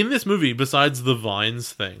them. In this movie, besides the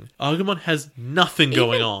Vines thing, Agumon has nothing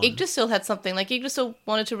going on. Yggdrasil had something. Like, Yggdrasil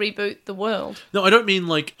wanted to reboot the world. No, I don't mean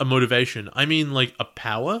like a motivation. I mean like a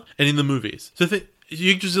power. And in the movies. So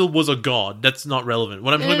Yggdrasil was a god. That's not relevant.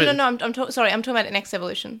 What I'm talking about... No, I'm talking about an Next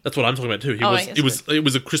Evolution. That's what I'm talking about too. It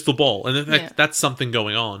was a crystal ball, and that's something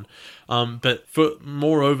going on. But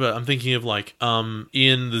moreover, I'm thinking of like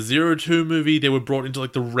in the 02 movie, they were brought into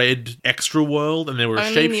like the red extra world, and they were a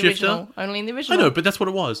shapeshifter. Only in the original. I know, but that's what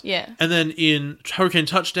it was. Yeah. And then in Hurricane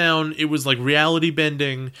Touchdown, it was like reality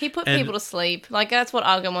bending. He put people to sleep. Like that's what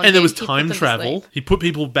Agumon did. And there was time travel. He put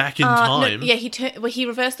people back in time. No, yeah, he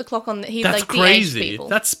reversed the clock on. That's crazy. People.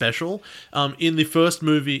 That's special. In the first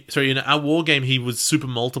movie, in our war game, he was super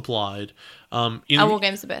multiplied. Our war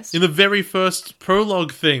game's the best. In the very first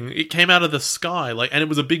prologue thing, it came out of the sky, and it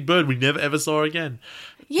was a big bird we never ever saw again.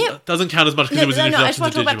 Yeah, it doesn't count as much because it was an introduction I just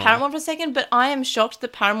want to talk Digimon. about Paramon for a second, but I am shocked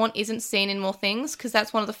that Paramon isn't seen in more things because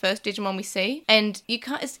that's one of the first Digimon we see, and you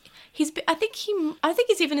can't. I think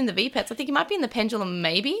he's even in the V-Pets. I think he might be in the Pendulum,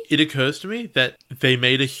 maybe. It occurs to me that they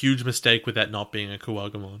made a huge mistake with that not being a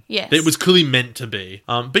Kuwagamon. Yes, it was clearly meant to be.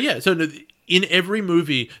 But yeah, so. No, in every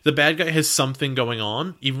movie, the bad guy has something going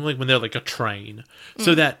on, even like when they're like a train,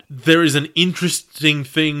 so that there is an interesting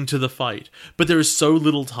thing to the fight. But there is so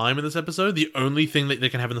little time in this episode, the only thing that they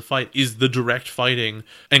can have in the fight is the direct fighting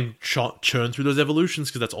and churn through those evolutions,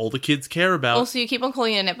 because that's all the kids care about. Also, you keep on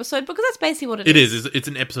calling it an episode, because that's basically what it is. It's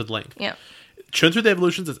an episode length. Yeah. Churn through the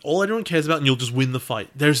evolutions, that's all everyone cares about, and you'll just win the fight.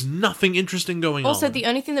 There's nothing interesting going on. Also, the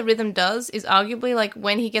only thing that Rhythm does is arguably, like,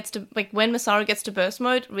 when Masaru gets to burst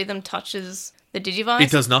mode, Rhythm touches the Digivice.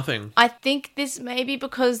 It does nothing. I think this may be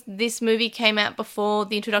because this movie came out before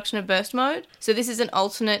the introduction of burst mode. So this is an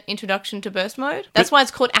alternate introduction to burst mode. That's why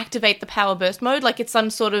it's called Activate the Power Burst Mode. Like it's some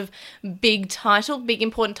sort of big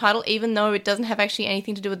important title, even though it doesn't have actually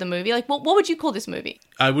anything to do with the movie. Like, what would you call this movie?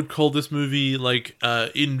 I would call this movie like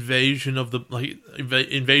invasion of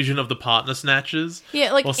the partner snatchers.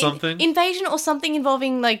 Yeah, like or something. Invasion or something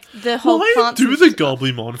involving like the whole Why plant. do the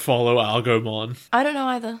Goblimon follow Algomon? I don't know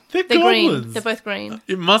either. They're green. goblins. They're both green.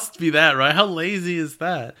 It must be that, right? How lazy is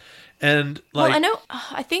that? And like, well, I know.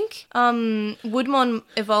 I think Woodmon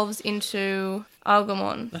evolves into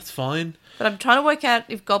Algomon. That's fine. But I'm trying to work out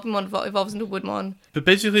if Goblimon evolves into Woodmon. But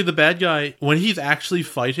basically, the bad guy, when he's actually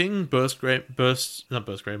fighting Shine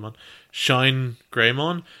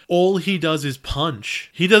Greymon, all he does is punch.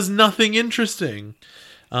 He does nothing interesting.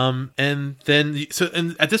 And then,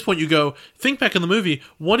 and at this point you go, think back in the movie,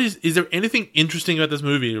 is there anything interesting about this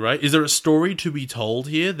movie, right? Is there a story to be told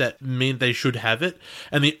here that mean they should have it?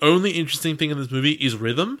 And the only interesting thing in this movie is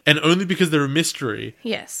Rhythm, and only because they're a mystery.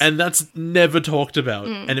 Yes. And that's never talked about,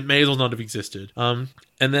 and it may as well not have existed. And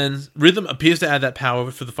then Rhythm appears to add that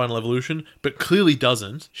power for the final evolution, but clearly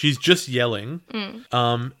doesn't. She's just yelling.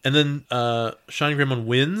 And then Shining Greymon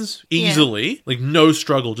wins easily, like no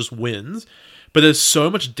struggle, just wins. But there's so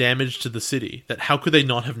much damage to the city that how could they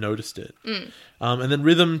not have noticed it? And then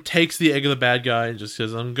Rhythm takes the egg of the bad guy and just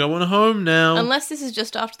says, I'm going home now. Unless this is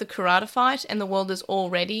just after the Kurata fight and the world is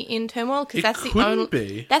already in turmoil. Because that's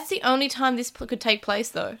the only time this could take place,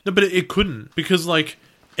 though. No, but it couldn't. Because, like,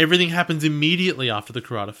 everything happens immediately after the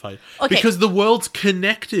Kurata fight. Okay. Because the world's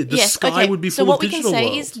connected. The sky would be full of digital worlds. So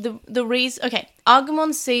what we can say is the reason... Okay,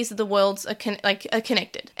 Agumon sees that the worlds are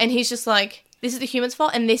connected. And he's just like... This is the humans'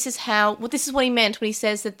 fault, and this is what he meant when he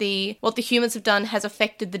says that what the humans have done has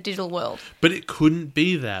affected the digital world. But it couldn't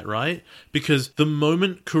be that, right? Because the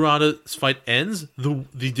moment Kurata's fight ends, the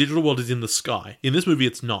digital world is in the sky. In this movie,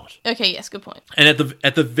 it's not. Okay, yes, good point. And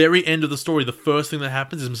at the very end of the story, the first thing that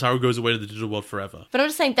happens is Masaru goes away to the digital world forever. But I'm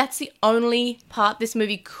just saying that's the only part this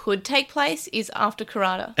movie could take place is after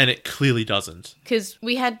Kurata. And it clearly doesn't. Because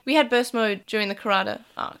we had burst mode during the Kurata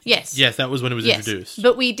arc. Yes. Yes, that was when it was introduced.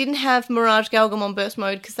 But we didn't have Mirage Galgamon burst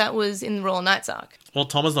mode because that was in the Royal Knights arc. Well,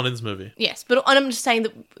 Toma's not in this movie. Yes, but I'm just saying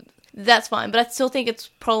that's fine. But I still think it's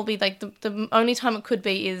probably like the only time it could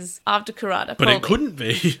be is after Kurata. But it couldn't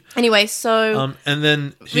be. Anyway, so... and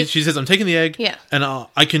then she says, I'm taking the egg. Yeah. And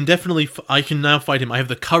I can now fight him. I have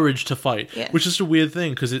the courage to fight. Yeah. Which is just a weird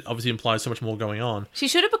thing because it obviously implies so much more going on. She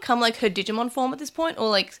should have become like her Digimon form at this point, or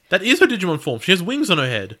like... That is her Digimon form. She has wings on her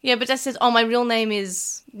head. Yeah, but that says, my real name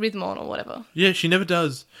is Rhythmon or whatever. Yeah, she never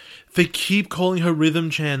does. They keep calling her Rhythm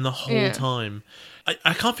Chan the whole time.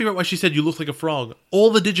 I can't figure out why she said you look like a frog.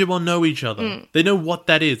 All the Digimon know each other. They know what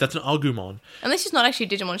that is. That's an Agumon. Unless she's not actually a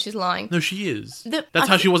Digimon, she's lying. No, she is. The- That's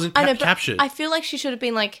how she wasn't I know, but captured. I feel like she should have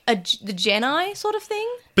been like the Geni sort of thing.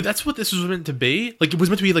 But that's what this was meant to be. Like, it was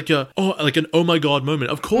meant to be like an oh my god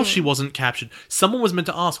moment. Of course she wasn't captured. Someone was meant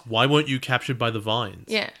to ask, why weren't you captured by the vines?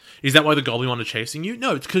 Yeah. Is that why the Goblin are chasing you?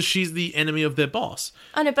 No, it's because she's the enemy of their boss.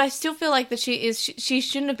 I know, but I still feel like that she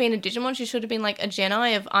shouldn't have been a Digimon. She should have been like a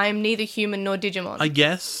Geni of I am neither human nor Digimon. I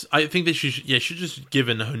guess. I think that she should just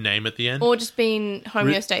given her name at the end. Or just been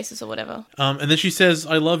homeostasis or whatever. And then she says,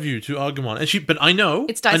 I love you to Agumon. And but I know.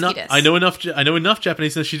 It's Daisuke desu. I know enough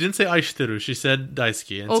Japanese. So she didn't say Aishiteru. She said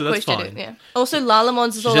Daisuke. And Or so that's Koshiteru, fine. yeah. Also,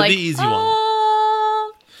 Lalamon's is all said like, the easy one.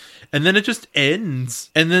 "Ah." And then it just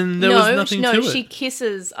ends. And then there was nothing to it. she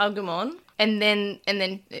kisses Agumon, and then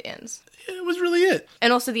it ends. It was really it.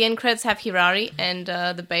 And also the end credits have Hirari and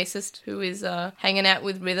the bassist who is hanging out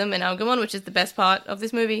with Rhythm and Agumon, which is the best part of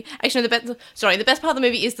this movie. Actually, the best part of the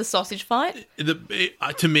movie is the sausage fight.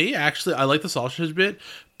 To me, actually, I like the sausage bit,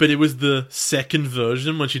 but it was the second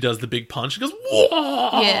version when she does the big punch. She goes,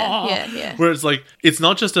 whoa! Yeah. Where it's like, it's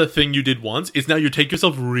not just a thing you did once, it's now you take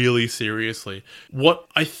yourself really seriously. What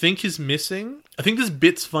I think is missing, I think this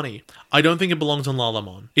bit's funny. I don't think it belongs on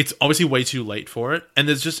Lalamon. It's obviously way too late for it, and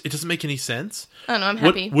it doesn't make any sense. I don't know, I'm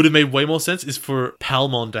happy. What would have made way more sense is for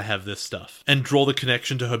Palmon to have this stuff and draw the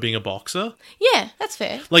connection to her being a boxer. Yeah, that's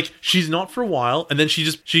fair. Like, she's not for a while, and then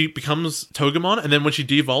she becomes Togemon, and then when she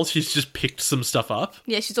devolves, she's just picked some stuff up.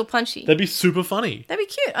 Yeah, she's all punchy. That'd be super funny. That'd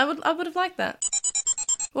be cute. I would have liked that.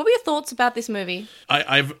 What were your thoughts about this movie?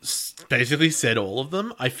 I've basically said all of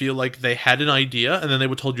them. I feel like they had an idea, and then they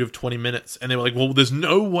were told you have 20 minutes, and they were like, well, there's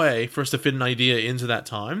no way for us to fit an idea into that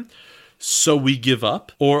time. So we give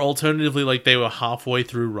up. Or alternatively, like, they were halfway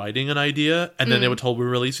through writing an idea, and then they were told, we're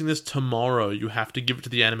releasing this tomorrow. You have to give it to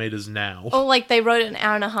the animators now. Or like they wrote an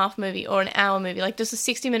hour and a half movie or an hour movie, like just a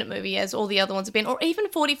 60-minute movie as all the other ones have been, or even a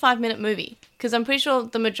 45-minute movie. Because I'm pretty sure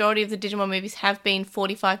the majority of the Digimon movies have been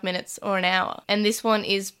 45 minutes or an hour. And this one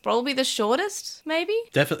is probably the shortest, maybe?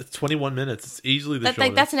 Definitely, it's 21 minutes. It's easily the shortest.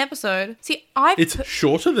 Like, that's an episode. See, It's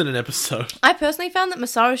shorter than an episode. I personally found that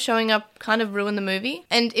Masaru showing up kind of ruined the movie,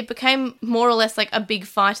 and it became more or less like a big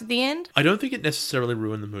fight at the end. I don't think it necessarily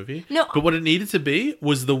ruined the movie. No. But what it needed to be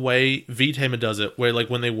was the way V-Tamer does it, where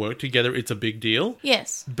like when they work together, it's a big deal.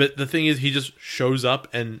 Yes. But the thing is, he just shows up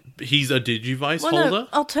and he's a Digivice holder. No,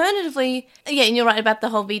 alternatively, yeah, and you're right about the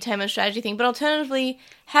whole V-Tamer strategy thing, but alternatively,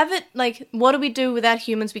 have it like, what do we do without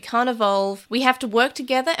humans? We can't evolve. We have to work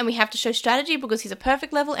together and we have to show strategy because he's a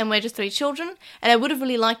perfect level and we're just 3 children. And I would have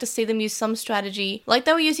really liked to see them use some strategy like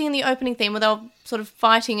they were using in the opening theme, where they were sort of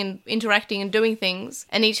fighting and interacting and doing things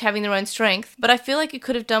and each having their own strength. But I feel like it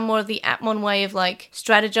could have done more of the Atmon way of like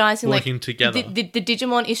strategizing, working like, together. The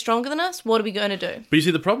Digimon is stronger than us. What are we going to do? But you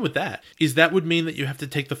see, the problem with that is that would mean that you have to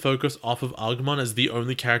take the focus off of Agumon as the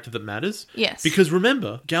only character that matters. Yes. Because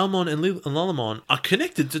remember, Galmon and Lalamon are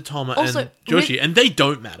connected to Toma Also, and Joshi, and they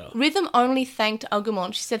don't matter. Rhythm only thanked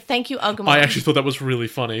Agumon. She said, "Thank you, Agumon." I actually thought that was really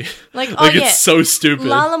funny. Like, it's so stupid.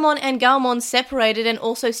 Lalamon and Galmon separated and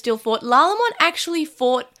also still fought. Lalamon actually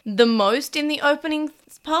fought the most in the opening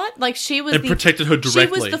part. Like, she was and protected her directly.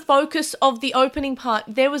 She was the focus of the opening part.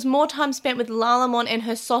 There was more time spent with Lalamon and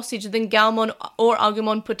her sausage than Galmon or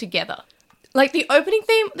Agumon put together. Like, the opening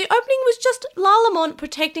was just Lalamon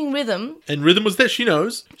protecting Rhythm. And Rhythm was there, she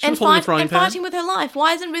knows. She was holding a frying pan. Fighting with her life.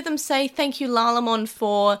 Why doesn't Rhythm say, thank you, Lalamon,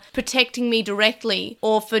 for protecting me directly,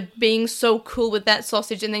 or for being so cool with that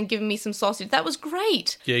sausage and then giving me some sausage? That was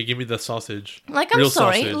great. Yeah, give me the sausage. Like, I'm Real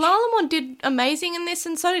sorry, sausage. Lalamon did amazing in this,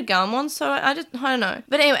 and so did Galmon, so I don't know.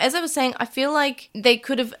 But anyway, as I was saying, I feel like they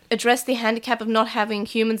could have addressed the handicap of not having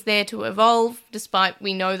humans there to evolve, despite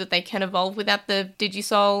we know that they can evolve without the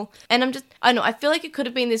Digisoul. And I don't know, I feel like it could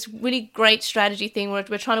have been this really great strategy thing where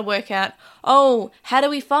we're trying to work out, oh, how do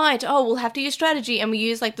we fight? Oh, we'll have to use strategy, and we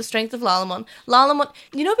use, like, the strength of Lalamon. Lalamon,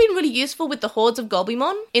 you know, been really useful with the hordes of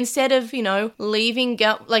Goblimon? Instead of, you know, leaving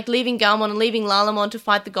Galmon and leaving Lalamon to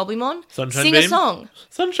fight the Goblimon, Sunshine sing Beam? a song.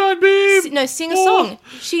 Sunshine Beam! No, sing a Oh. song.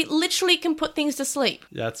 She literally can put things to sleep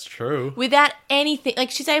That's true. without anything. Like,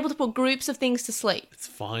 she's able to put groups of things to sleep. It's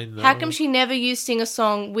fine, though. How come she never used sing a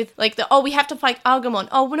song with, like, we have to fight Agumon.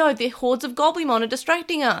 Oh, no, the hordes of Goblimon are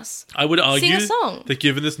distracting us. I would argue Sing a song. that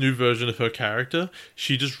given this new version of her character,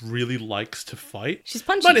 she just really likes to fight. She's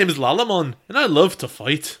punchy. My name is Lalamon, and I love to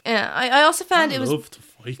fight. Yeah, I also found I it was love to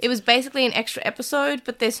fight. Wait. It was basically an extra episode,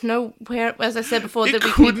 but there's nowhere, as I said before, It that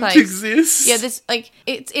we couldn't replace. exist. Yeah, this like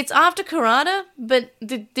it's after Karada, but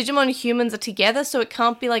the Digimon humans are together, so it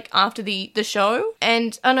can't be like after the show.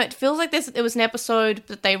 And I don't know, it feels like there was an episode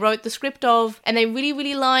that they wrote the script of, and they really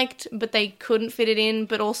really liked, but they couldn't fit it in.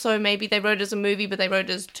 But also maybe they wrote it as a movie, but they wrote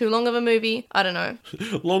it as too long of a movie. I don't know.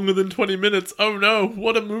 Longer than 20 minutes. Oh no,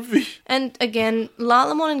 what a movie. And again,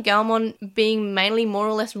 Lalamon and Galmon being mainly more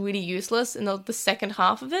or less really useless in the second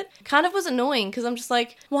half of it kind of was annoying, because I'm just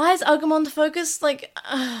like, why is Agumon the focus? Like,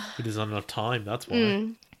 It is not enough time, that's why.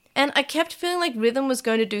 and I kept feeling like Rhythm was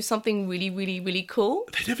going to do something really, really, really cool.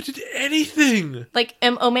 They never did anything. Like,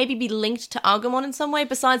 or maybe be linked to Agumon in some way,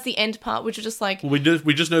 besides the end part, which is just like, We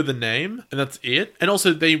just know the name, and that's it. And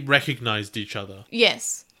also, they recognized each other.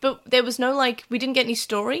 yes. But there was no, like, we didn't get any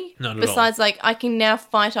story. None at besides, like, I can now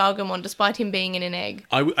fight Agumon despite him being in an egg.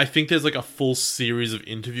 I think there's like a full series of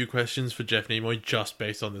interview questions for Jeff Nimoy just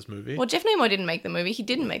based on this movie. Well, Jeff Nimoy didn't make the movie. He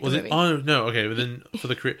didn't make Was the it? movie. Oh no, okay, but then for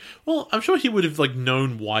the career, well, I'm sure he would have like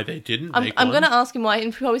known why they didn't make I'm one. going to ask him why,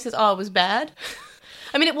 and he probably says, oh, it was bad.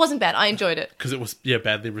 I mean, it wasn't bad. I enjoyed it. Because it was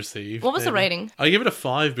badly received. What was the maybe. rating? I gave it a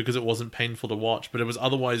 5 because it wasn't painful to watch, but it was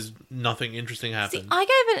otherwise nothing interesting happened. See, I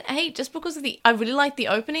gave it an 8 just because of I really liked the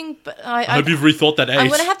opening, but I hope you've rethought that 8. I'm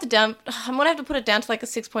gonna have to put it down to like a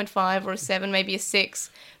 6.5 or a 7, maybe a 6,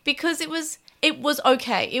 because it was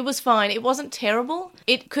okay. It was fine. It wasn't terrible.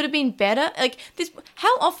 It could have been better. Like this,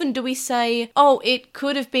 how often do we say, "Oh, it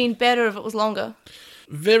could have been better if it was longer"?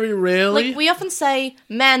 Very rarely. Like, we often say,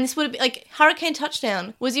 man, this would have been, like, Hurricane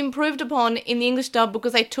Touchdown was improved upon in the English dub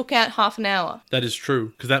because they took out half an hour. That is true,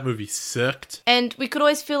 because that movie sucked. And we could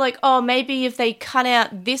always feel like, oh, maybe if they cut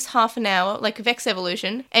out this half an hour, like Vex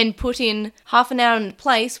Evolution, and put in half an hour in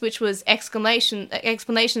place, which was explanations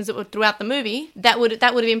that were throughout the movie, that would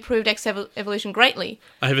have improved X Evolution greatly.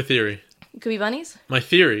 I have a theory. Could be bunnies? My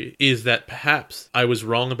theory is that perhaps I was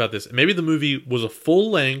wrong about this. Maybe the movie was a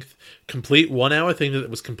full-length, complete 1-hour thing that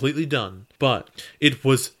was completely done, but it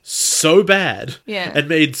was so bad and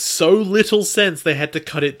made so little sense they had to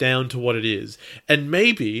cut it down to what it is. And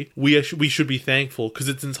maybe we should be thankful, because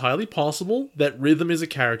it's entirely possible that Rhythm is a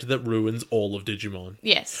character that ruins all of Digimon.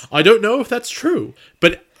 Yes. I don't know if that's true,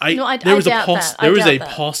 but there is a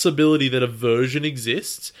possibility that a version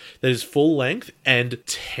exists that is full length and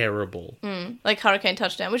terrible. Like Hurricane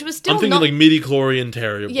Touchdown, which was still I'm thinking like midi-chlorian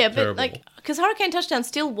terrible. Yeah, but like, because Hurricane Touchdown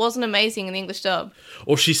still wasn't amazing in the English dub.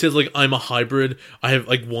 Or she says like, I'm a hybrid. I have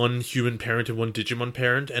like one human parent and one Digimon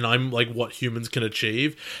parent, and I'm like what humans can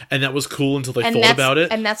achieve. And that was cool until they thought about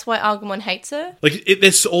it. And that's why Agumon hates her. Like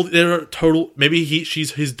they're total. Maybe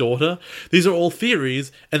she's his daughter. These are all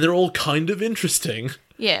theories, and they're all kind of interesting.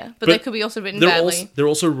 Yeah, but they could be also written badly. There are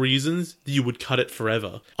also reasons that you would cut it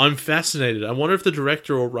forever. I'm fascinated. I wonder if the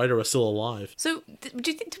director or writer are still alive. So,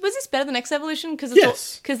 was this better than X Evolution?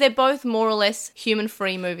 Yes. Because they're both more or less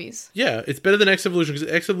human-free movies. Yeah, it's better than X Evolution, because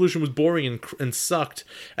X Evolution was boring and sucked,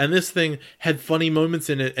 and this thing had funny moments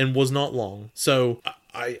in it and was not long. So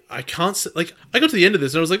I can't, like, I got to the end of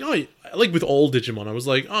this and I was like, oh, like with all Digimon, I was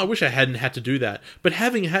like, oh, I wish I hadn't had to do that. But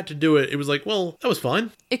having had to do it, it was like, well, that was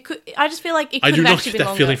fine. I just feel like it I could do have not actually get been that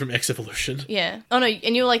longer. feeling from X Evolution. Yeah. Oh no,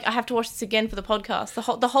 and you were like, I have to watch this again for the podcast.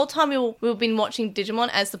 The whole time we've been watching Digimon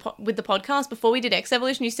with the podcast before we did X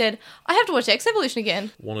Evolution, you said, I have to watch X Evolution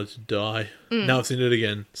again. Wanted to die. Now I've seen it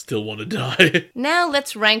again. Still want to die. Now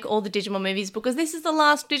let's rank all the Digimon movies, because this is the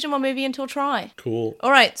last Digimon movie until Try. Cool.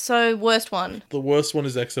 Alright, so worst one. The worst one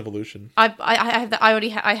is X Evolution. I have that.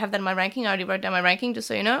 I have that in my ranking. I already wrote down my ranking, just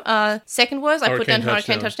so you know. Second worst, I put down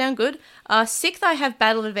Hurricane Touchdown. Good. Sixth, I have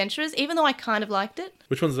Battle of Adventurers, even though I kind of liked it.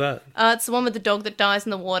 Which one's that? It's the one with the dog that dies in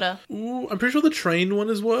the water. Ooh, I'm pretty sure the train one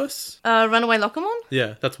is worse. Runaway Locomon?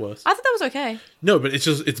 Yeah, that's worse. I thought that was okay. No, but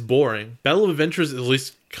it's boring. Battle of Adventurers, at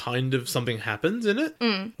least kind of something happens in it.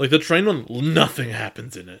 Like the train one, nothing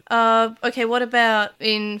happens in it. Okay, what about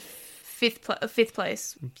in fifth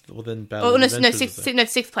place? Well, then Battle of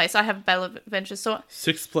Adventures. Sixth place. I have Battle of Adventures. So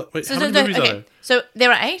sixth place. Wait, how many movies are there? So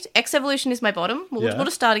there are 8. X Evolution is my bottom. We'll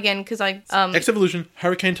just start again because I X Evolution,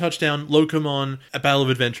 Hurricane Touchdown, Locomon, A Battle of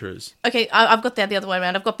Adventurers. Okay, I've got that the other way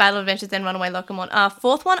around. I've got Battle of Adventures, then Runaway Locomon.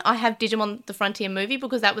 Fourth one, I have Digimon: The Frontier movie,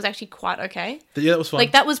 because that was actually quite okay. Yeah, that was fun.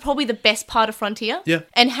 Like, that was probably the best part of Frontier. Yeah.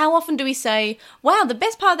 And how often do we say, wow, the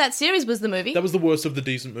best part of that series was the movie? That was the worst of the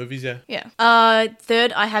decent movies, yeah. Yeah.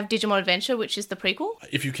 Third, I have Digimon Adventure, which is the prequel.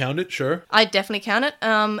 If you count it, sure. I definitely count it.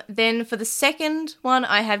 Then for the second one,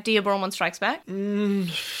 I have Diaboromon Strikes Back.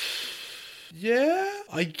 Yeah,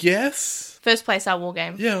 I guess. First place, our war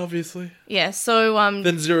game. Yeah, obviously. Yeah, so,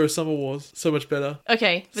 Then Zero Summer Wars. So much better.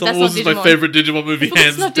 okay, but Summer that's Wars not is Digimon. my favorite Digimon movie, Because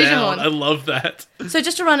hands it's not down. Digimon. I love that. So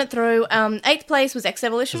just to run it through, 8th place was X There's a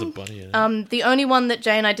Evolution. bunny in it. The only one that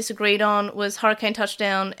Jay and I disagreed on was Hurricane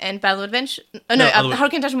Touchdown and Battle of Adventure.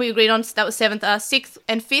 Hurricane Touchdown we agreed on. So that was 7th. 6th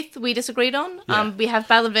and 5th we disagreed on. Yeah. We have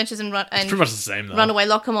Battle of Adventures and Pretty much the same, though. Runaway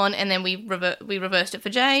Lokomon, and then we reversed it for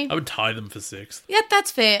Jay. I would tie them for 6th. Yeah, that's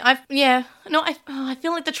fair. I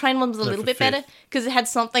feel like the train one was a little for bit better 5th. because it had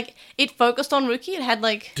something. It focused on Ruki. It had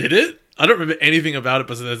like. Did it? I don't remember anything about it,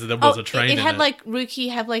 but there was a train it in had it. like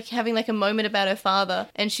Ruki having like a moment about her father,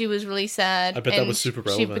 and she was really sad. I bet that and was super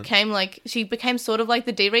She relevant. became sort of like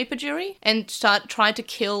the D-Reaper jury and tried to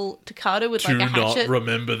kill Takado with Do like a hatchet. not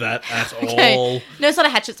remember that at Okay. all. No, it's not a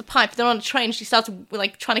hatchet. It's a pipe. They're on a train. She starts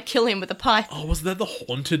like trying to kill him with a pipe. Oh, wasn't that the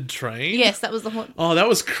haunted train? Yes, that was the one. Oh, that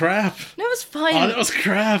was crap. No, it was fine. Oh, that was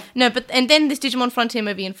crap. No, and then this Digimon Frontier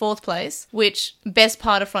movie in 4th place, which best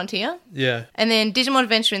part of Frontier. Yeah. And then Digimon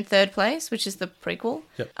Adventure in 3rd place, which is the prequel.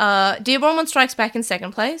 Yep. Diaboromon Strikes Back in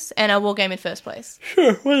 2nd place, and our War Game in 1st place.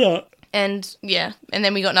 Sure, why not? And yeah, and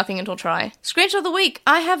then we got Nothing Until Try. Screenshot of the week.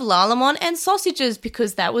 I have Lalamon and sausages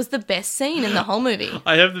because that was the best scene in the whole movie.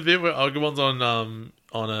 I have the bit where Ogamon's on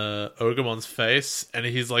Ogamon's face, and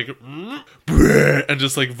he's like, "Brrr," and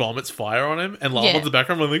just like vomits fire on him, and Lalamon's in the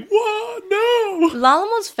background, I'm like, what? No!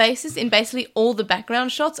 Lalamon's faces in basically all the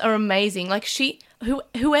background shots are amazing. Like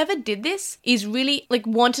whoever did this is really like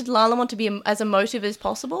wanted Lalamon to be as emotive as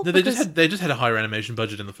possible. No, they just had a higher animation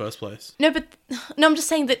budget in the first place. No, I'm just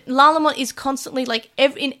saying that Lalamon is constantly like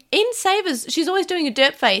in Savers, she's always doing a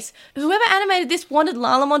derp face. Whoever animated this wanted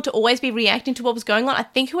Lalamon to always be reacting to what was going on. I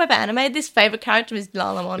think whoever animated this favorite character is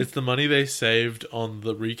Lalamon. It's the money they saved on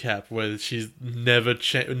the recap where she's never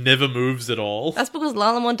moves at all. That's because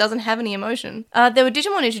Lalamon doesn't have any emotion. There were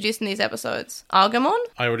Digimon introduced in these episodes. Argamon,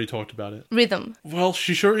 I already talked about it. Rhythm. Well,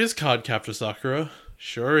 she sure is Card Captor Sakura.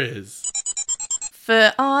 Sure is.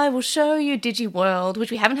 For I Will Show You Digiworld,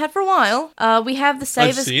 which we haven't had for a while. We have the I've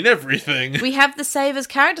Savers. seen everything. We have the Savers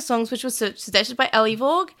character songs, which was suggested by Ellie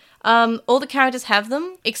Vorg. All the characters have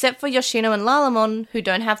them, except for Yoshino and Lalamon, who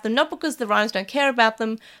don't have them, not because the writers don't care about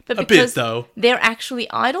them, but A bit, because though. they're actually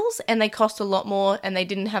idols and they cost a lot more and they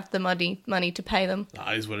didn't have the money to pay them.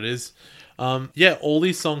 That is what it is. Yeah, all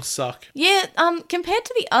these songs suck. Yeah, compared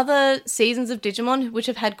to the other seasons of Digimon, which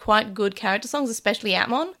have had quite good character songs, especially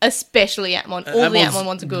Atmon. All the Atmon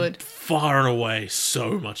ones are good. Far and away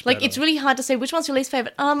so much better. Like, it's really hard to say which one's your least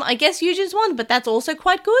favorite. I guess Eugen's one, but that's also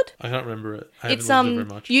quite good. I can't remember it. I haven't It's listened to it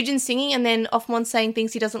very much. Eugen singing and then Offmon saying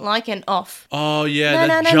things he doesn't like and off. Oh yeah, Na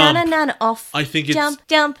that na jump. na na na off. I think it's.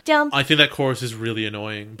 Jump. I think that chorus is really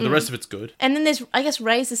annoying, but the rest of it's good. And then there's, I guess,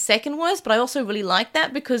 Ray's the second worst, but I also really like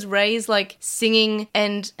that because Ray's like singing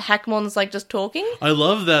and Hackmon's like just talking. I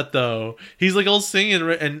love that though. He's like all singing,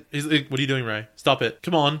 and he's like, "What are you doing, Ray? Stop it!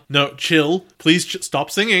 Come on, no, chill, please, stop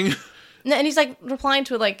singing." And he's like replying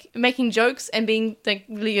to it, like making jokes and being like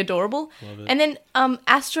really adorable. Love it. And then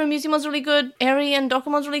Astro Museumon's really good, Eri and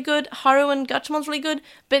Dokumon's really good, Haru and Gatchamon's really good.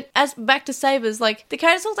 But as back to Savers, like the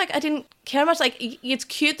character songs, like I didn't care much. Like it's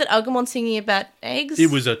cute that Agumon's singing about eggs.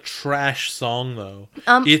 It was a trash song though.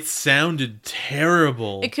 It sounded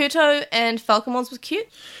terrible. Ikuto and Falcomon's was cute.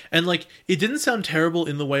 And, like, it didn't sound terrible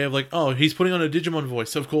in the way of, like, oh, he's putting on a Digimon voice,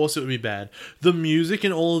 so of course it would be bad. The music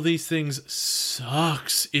in all of these things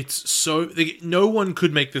sucks. It's so... Like, no one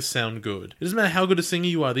could make this sound good. It doesn't matter how good a singer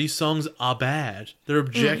you are, these songs are bad. They're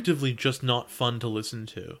objectively just not fun to listen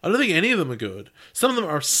to. I don't think any of them are good. Some of them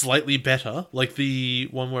are slightly better, like the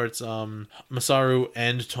one where it's Masaru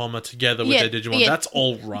and Toma together with their Digimon. That's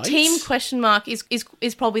all right. Team ?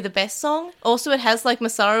 Is probably the best song. Also, it has, like,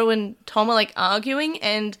 Masaru and Toma, like, arguing,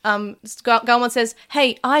 and Galmon says,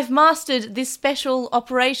 "Hey, I've mastered this special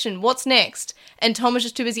operation. What's next?" And Tom was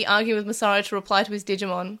just too busy arguing with Masaru to reply to his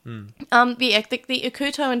Digimon. The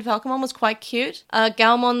Ikuto and Falcomon was quite cute.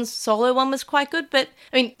 Galmon's solo one was quite good, but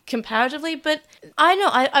I mean comparatively. But I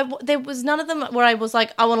know there was none of them where I was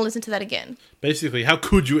like, I want to listen to that again. Basically, how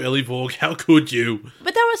could you, Ellie Vorg? How could you?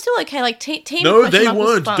 But they were still okay. Like team. No, Question they Mark was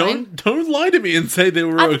weren't. fine. Don't lie to me and say they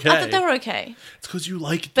were okay. I thought they were okay. It's because you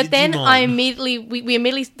like But Digimon. then we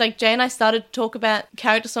immediately, like, Jay and I started to talk about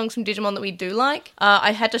character songs from Digimon that we do like.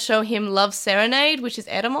 I had to show him Love Serenade, which is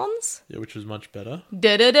Edamon's. Yeah, which was much better.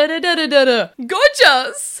 Da-da-da-da-da-da-da.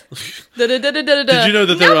 Gorgeous! Da-da-da-da-da-da. Did you know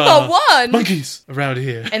that there Number are one! monkeys around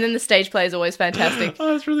here? And then the stage play is always fantastic.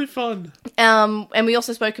 Oh, it's really fun. And we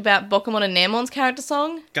also spoke about Bokumon and Namon's character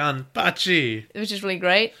song. Gun. Bachi. which is really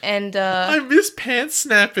great. And I miss pants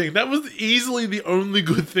snapping. That was easily the only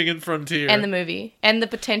good thing in Frontier. and the movie. And the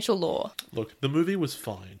potential lore. Look, the movie was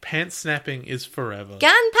fine. Pants snapping is forever.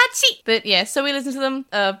 Ganpachi! But yeah, so we listened to them.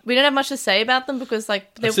 We don't have much to say about them because, like...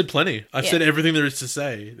 I've said plenty. I've Yeah. said everything there is to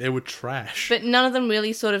say. They were trash. But none of them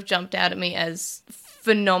really sort of jumped out at me as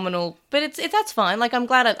phenomenal. But that's fine. Like, I'm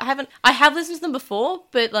glad I have listened to them before,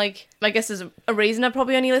 but, like, I guess there's a reason I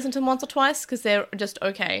probably only listened to them once or twice, because they're just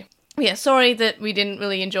okay. Yeah, sorry that we didn't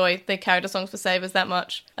really enjoy the character songs for Savers that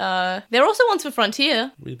much. There are also ones for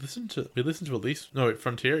Frontier. We listened to at least... No,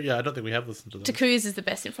 Frontier? Yeah, I don't think we have listened to them. Takuya's is the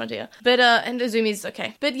best in Frontier. But, and Azumi's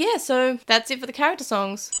okay. But yeah, so that's it for the character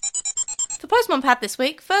songs. For Postmon Pat this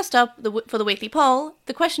week, first up for the weekly poll,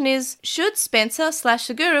 the question is, should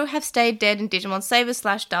Spencer/Suguru have stayed dead in Digimon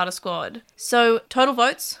Savers/Data Squad? So, total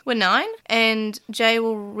votes were 9, and Jay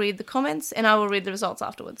will read the comments, and I will read the results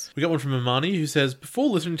afterwards. We got one from Amani who says, before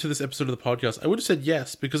listening to this episode of the podcast, I would have said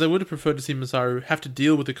yes, because I would have preferred to see Masaru have to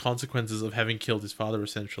deal with the consequences of having killed his father,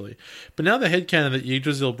 essentially. But now the headcanon that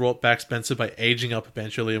Yggdrasil brought back Spencer by aging up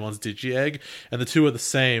Bancho-Leomon's Digi-Egg, and the two are the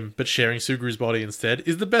same, but sharing Suguru's body instead,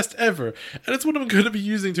 is the best ever, and it's what I'm going to be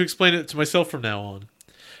using to explain it to myself from now on.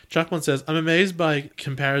 Chuckmon says, I'm amazed by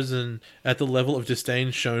comparison at the level of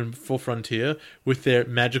disdain shown for Frontier with their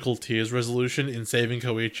magical tears resolution in saving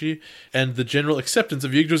Koichi, and the general acceptance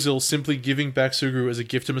of Yggdrasil simply giving back Suguru as a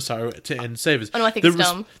gift to Masaru to end Savers. Oh no, I think it's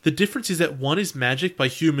dumb. The difference is that one is magic by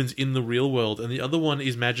humans in the real world, and the other one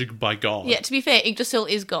is magic by God. Yeah, to be fair, Yggdrasil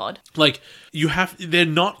is God. Like, they're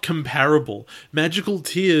not comparable. Magical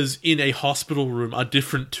tears in a hospital room are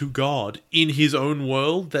different to God in his own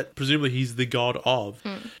world that presumably he's the god of.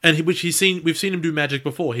 And we've seen him do magic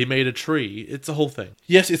before. He made a tree. It's a whole thing.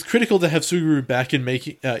 Yes, it's critical to have Suguru back in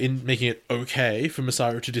making it okay for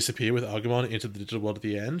Masaru to disappear with Agumon into the digital world at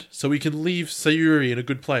the end, so we can leave Sayuri in a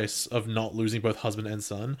good place of not losing both husband and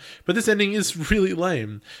son. But this ending is really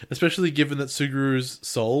lame, especially given that Suguru's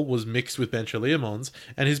soul was mixed with Bancho-Leomon's,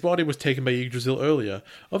 and his body was taken by Yggdrasil earlier.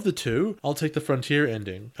 Of the two, I'll take the Frontier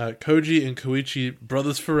ending. Koji and Koichi,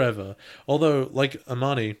 brothers forever. Although, like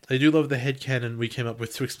Amani, I do love the headcanon we came up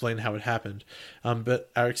with to explain how it happened. But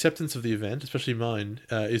our acceptance of the event, especially mine,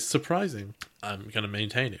 is surprising. I'm going to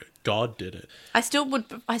maintain it. God did it. I still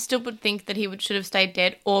would think that should have stayed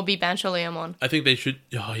dead or be Bancho-Leomon. I think they should...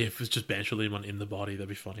 Oh, yeah, if it was just Bancho-Leomon in the body, that'd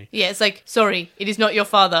be funny. Yeah, it's like, sorry, it is not your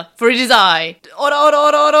father, for it is I. Ora, ora,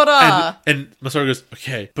 ora, ora. And Masaru goes,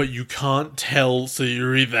 okay, but you can't tell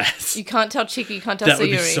Sayuri that. You can't tell Chiki, you can't tell That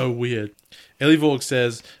Sayuri. would be so weird. Elivorg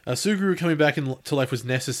says, Suguru coming back to life was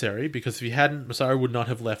necessary because if he hadn't, Masaru would not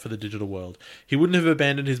have left for the digital world. He wouldn't have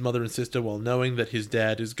abandoned his mother and sister while knowing that his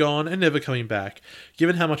dad is gone and never coming back,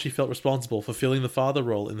 given how much he felt responsible for filling the father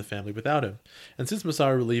role in the family without him. And since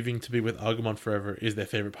Masaru leaving to be with Agumon forever is their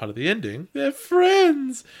favourite part of the ending, they're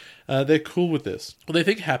friends! They're cool with this. What they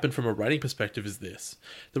think happened from a writing perspective is this.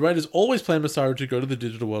 The writers always planned Masaru to go to the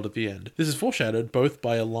digital world at the end. This is foreshadowed both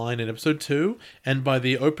by a line in episode 2 and by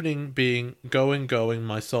the opening being going,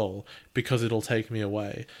 my soul, because it'll take me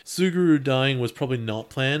away. Suguru dying was probably not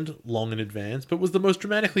planned long in advance, but was the most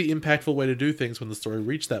dramatically impactful way to do things when the story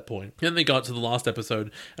reached that point. Then they got to the last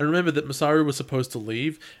episode and remembered that Masaru was supposed to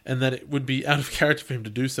leave and that it would be out of character for him to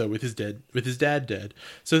do so with his dad dead.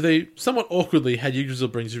 So they somewhat awkwardly had Yggdrasil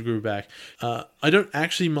bring Suguru back. I don't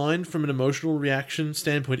actually mind from an emotional reaction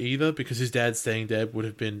standpoint either, because his dad staying dead would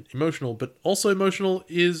have been emotional, but also emotional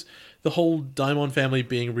is the whole Daimon family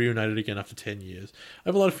being reunited again after 10 years. I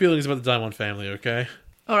have a lot of feelings about the Daimon family, okay?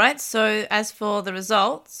 Alright, so as for the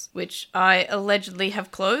results, which I allegedly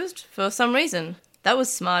have closed for some reason. That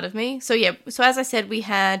was smart of me. So yeah, so as I said, we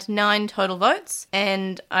had 9 total votes,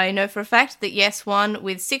 and I know for a fact that yes won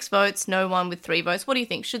with 6 votes, no one with 3 votes. What do you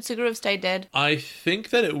think? Should Suguru have stayed dead? I think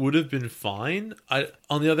that it would have been fine.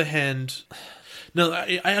 On the other hand... No,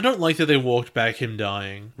 I don't like that they walked back him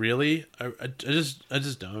dying, really. I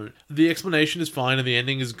just don't. The explanation is fine and the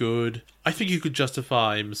ending is good. I think you could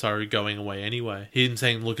justify Masaru going away anyway. Him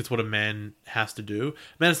saying, look, it's what a man has to do.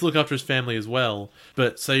 A man has to look after his family as well.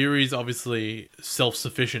 But Sayuri's obviously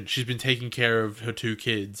self-sufficient. She's been taking care of her 2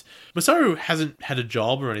 kids. Masaru hasn't had a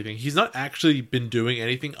job or anything. He's not actually been doing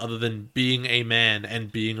anything other than being a man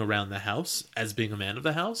and being around the house as being a man of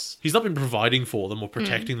the house. He's not been providing for them or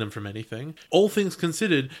protecting them from anything. All things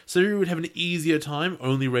considered, Sayuri would have an easier time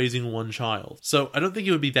only raising 1 child. So I don't think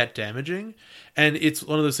it would be that damaging. And it's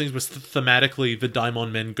one of those things where thematically the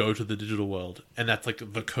Daimon men go to the digital world, and that's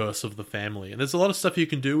like the curse of the family. And there's a lot of stuff you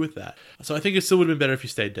can do with that. So I think it still would have been better if you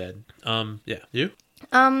stayed dead. Yeah. You?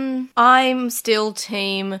 I'm still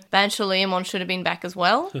team Bancho Leomon should have been back as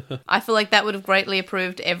well. I feel like that would have greatly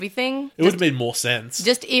improved everything. It would have made more sense.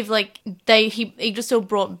 Just if, like, he just still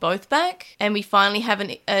brought both back, and we finally have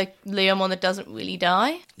a Leomon that doesn't really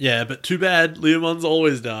die. Yeah, but too bad. Leomons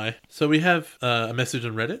always die. So we have a message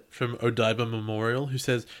on Reddit from Odaiba Memorial who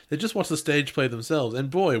says they just watched the stage play themselves, and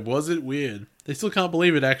boy, was it weird. They still can't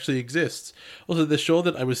believe it actually exists. Also, they're sure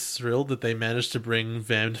that I was thrilled that they managed to bring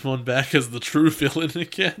Vamdemon back as the true villain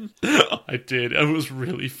again. I did. It was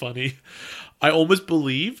really funny. I almost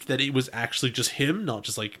believed that it was actually just him, not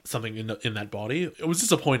just like something in that body. It was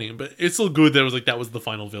disappointing, but it's still good that it was like that was the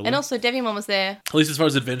final villain. And also, Devimon was there. At least as far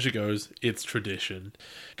as adventure goes, it's tradition.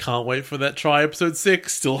 Can't wait for that Try episode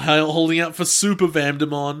 6. Still holding out for Super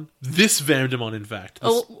Vamdemon. This Vamdemon, in fact.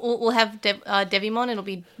 We'll have Devimon. It'll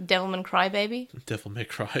be Devilman Crybaby. Devil May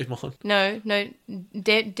Cry Mon. No,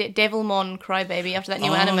 Devilmon Crybaby after that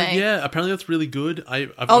new anime. Yeah, apparently that's really good.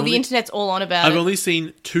 The internet's all on about it. I've only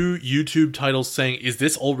seen 2 YouTube titles saying, is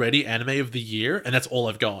this already anime of the year? And that's all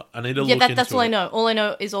I've got. I need to look into it. That's all I know. All I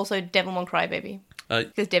know is also Devilmon Crybaby.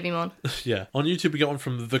 Because Devimon. Yeah. On YouTube, we got one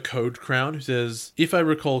from The Code Crown who says, if I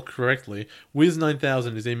recall correctly, Wiz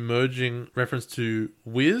 9000 is a merging reference to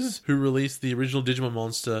Wiz, who released the original Digimon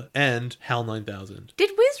Monster, and HAL 9000. Did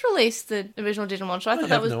Wiz release the original Digimon Monster? I thought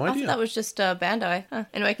that was just Bandai.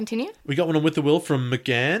 Anyway, continue. We got one on With the Will from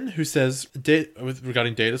McGann who says,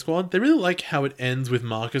 regarding Data Squad, they really like how it ends with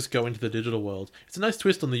Marcus going to the digital world. It's a nice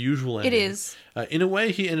twist on the usual ending. It is. In a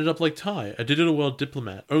way, he ended up like Tai, a digital world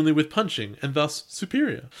diplomat, only with punching, and thus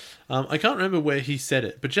superior. I can't remember where he said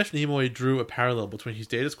it, but Jeff Nimoy drew a parallel between his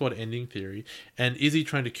Data Squad ending theory and Izzy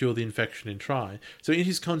trying to cure the infection in Tri. So in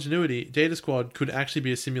his continuity, Data Squad could actually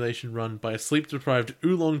be a simulation run by a sleep-deprived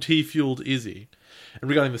oolong tea-fueled Izzy. And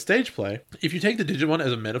regarding the stage play, if you take the Digimon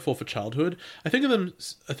as a metaphor for childhood, I think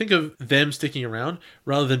of them sticking around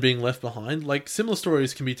rather than being left behind. Like, similar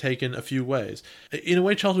stories can be taken a few ways. In a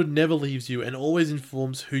way, childhood never leaves you and always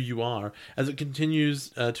informs who you are, as it continues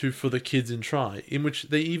to for the kids in Tri, in which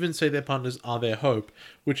they even say their partners are their hope,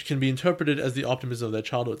 which can be interpreted as the optimism of their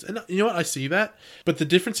childhoods. And you know what? I see that, but the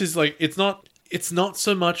difference is, like, it's not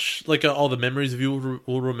so much like the memories of you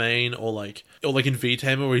will remain, or like in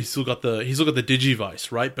V-Tamer where he's still got the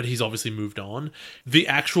Digivice, right? But he's obviously moved on. The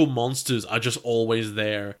actual monsters are just always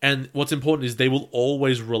there, and what's important is they will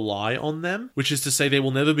always rely on them, which is to say they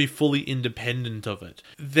will never be fully independent of it.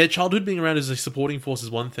 Their childhood being around as a supporting force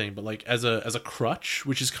is one thing, but like as a crutch,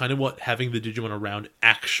 which is kind of what having the Digimon around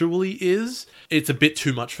actually is, it's a bit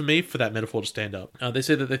too much for me for that metaphor to stand up. They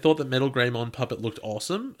say that they thought that Metal Greymon puppet looked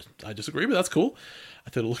awesome. I disagree, but that's cool. I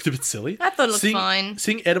thought it looked a bit silly. I thought it looked fine.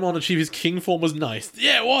 Seeing Edamon achieve his king form was nice.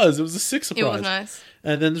 Yeah, it was. It was a sick surprise. It was nice.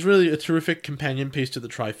 And then there's really a terrific companion piece to the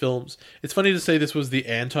Tri films. It's funny to say this was the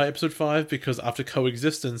anti-episode 5 because after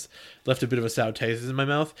Coexistence left a bit of a sour taste in my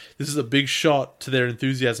mouth. This is a big shot to their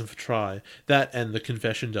enthusiasm for Tri. That and the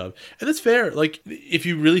Confession dub. And it's fair. Like, if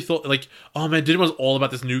you really thought, like, oh man, Digimon's all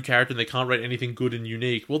about this new character and they can't write anything good and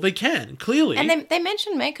unique. Well, they can, clearly. And they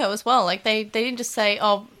mentioned Mako as well. Like, they didn't just say,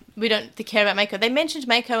 oh, we don't care about Mako. They mentioned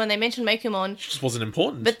Mako and they mentioned Makomon. It just wasn't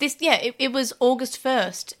important. But it was August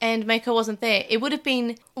 1st and Mako wasn't there. It would have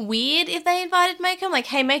been weird if they invited Mako. Like,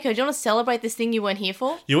 hey, Mako, do you want to celebrate this thing you weren't here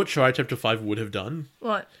for? You know what Tri Chapter 5 would have done?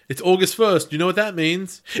 What? It's August 1st. You know what that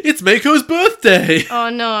means? It's Mako's birthday! Oh,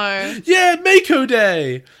 no. Yeah, Mako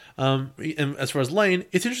Day! And as far as Lane,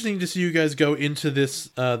 it's interesting to see you guys go into this,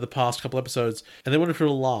 the past couple episodes, and they wonder if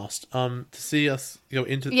it'll last. To see us go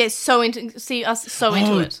into... Yes, see us so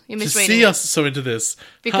into it. You're misreading to see us so into this.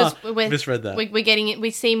 Because misread that. We're getting it.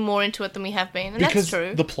 We seem more into it than we have been, and because that's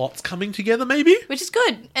true. The plot's coming together, maybe? Which is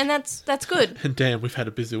good, and that's good. And damn, we've had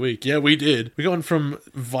a busy week. Yeah, we did. We got one from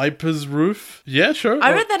Viper's Roof. Yeah, sure.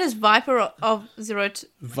 I read that as Viper of 02.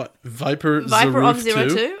 Viper of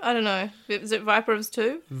 02? I don't know. Is it Viper of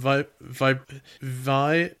 2?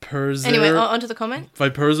 Viperzero. Anyway, onto the comment.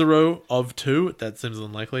 Viperzero of 2. That seems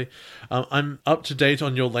unlikely. I'm up to date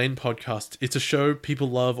on your Lane podcast. It's a show people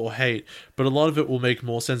love or hate, but a lot of it will make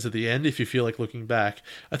more sense at the end if you feel like looking back.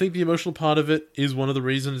 I think the emotional part of it is one of the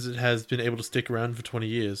reasons it has been able to stick around for 20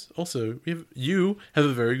 years. Also, you have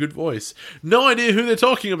a very good voice. No idea who they're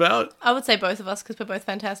talking about. I would say both of us because we're both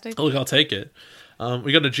fantastic. Oh, look, I'll take it.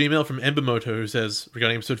 We got a Gmail from Embermoto who says,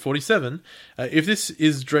 regarding episode 47, if this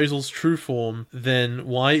is Drazel's true form, then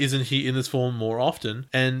why isn't he in this form more often?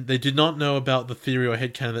 And they did not know about the theory or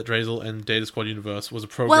headcanon that Drazel and Data Squad Universe was a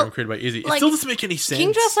program created by Izzy. It still doesn't make any sense.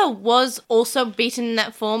 King Dresser was also beaten in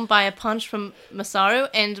that form by a punch from Masaru,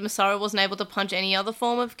 and Masaru wasn't able to punch any other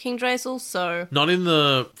form of King Drazel, so... Not in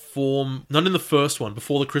the first one,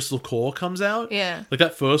 before the Crystal Core comes out. Yeah. Like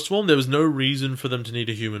that first form, there was no reason for them to need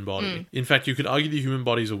a human body. In fact, you could argue the human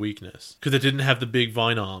body is a weakness, because they didn't have the big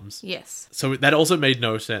vine arms. Yes. So that also made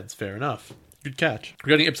no sense. Fair enough. Good catch.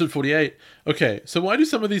 Regarding episode 48, okay, so why do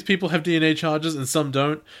some of these people have DNA charges and some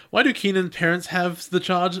don't? Why do Keenan's parents have the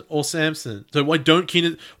charge or Samson? So why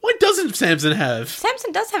doesn't Samson have?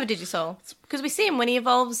 Samson does have a Digisoul, because we see him when he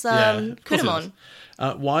evolves Of course it Kudamon. is.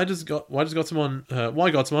 Why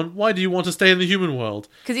Gotsumon, why do you want to stay in the human world?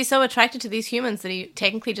 Because he's so attracted to these humans that he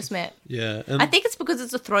technically just met. Yeah. I think it's because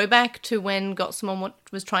it's a throwback to when Gotsumon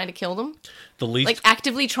was trying to kill them. The least... Like,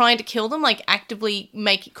 actively trying to kill them, like, actively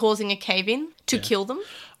causing a cave-in to kill them.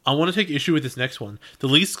 I want to take issue with this next one. The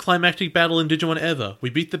least climactic battle in Digimon ever. We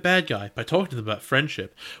beat the bad guy by talking to them about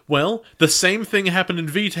friendship. Well, the same thing happened in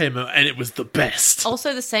V-Tamer, and it was the best.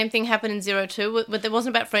 Also, the same thing happened in Zero 2, but it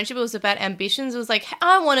wasn't about friendship, it was about ambitions. It was like,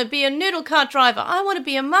 I want to be a noodle cart driver. I want to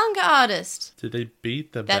be a manga artist. Did they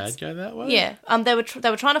beat the bad guy that way? Yeah. They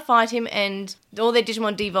were trying to fight him, and all their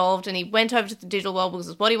Digimon devolved, and he went over to the digital world because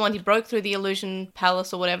it was what he wanted. He broke through the illusion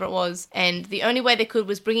palace or whatever it was, and the only way they could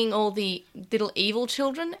was bringing all the little evil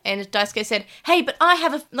children, and Daisuke said, hey, but I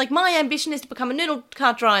have my ambition is to become a noodle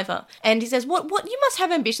cart driver. And he says, what, you must have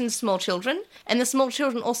ambitions, small children. And the small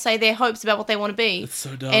children all say their hopes about what they want to be. It's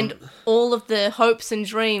so dumb. And all of the hopes and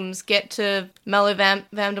dreams get to Malo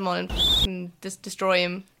Vandemon and just destroy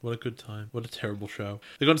him. What a good time. What a terrible show.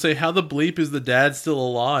 They're going to say, how the bleep is the dad still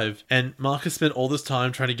alive? And Marcus spent all this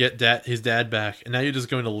time trying to get his dad back, and now you're just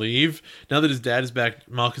going to leave? Now that his dad is back,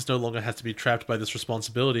 Marcus no longer has to be trapped by this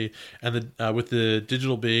responsibility, and with the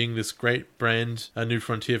digital being this great brand, a new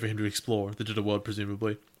frontier for him to explore, the digital world,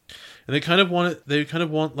 presumably. And they kind of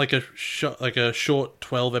want like a short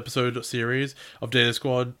 12 episode series of Data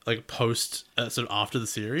Squad, like post sort of after the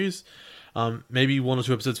series. Maybe 1 or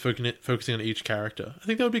 2 episodes focusing on each character. I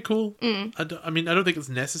think that would be cool. I don't think it's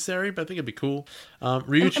necessary, but I think it'd be cool.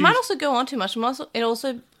 Ryuichi... It might also go on too much.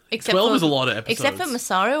 Except 12 is a lot of episodes. Except for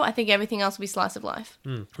Masaru, I think everything else will be slice of life.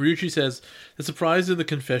 Ryuichi says, the surprise in the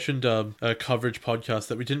Confession Dub coverage podcast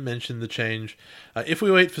that we didn't mention the change. If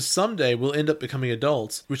we wait for someday, we'll end up becoming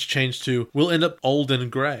adults, which changed to, we'll end up old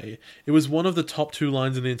and grey. It was one of the top 2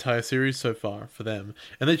 lines in the entire series so far for them,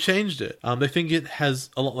 and they changed it. They think it has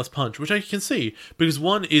a lot less punch, which I can see, because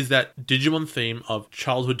one is that Digimon theme of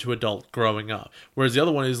childhood to adult growing up, whereas the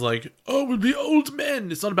other one is like, oh, we'll be old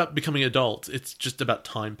men. It's not about becoming adults, it's just about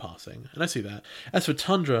time passing, and I see that. As for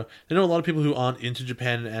Tundra, they know a lot of people who aren't into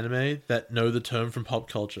Japan and anime that know the term from pop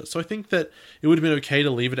culture, so I think that it would have been okay to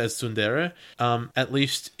leave it as tsundere. At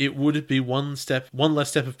least it would be one less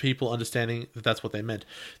step of people understanding that that's what they meant.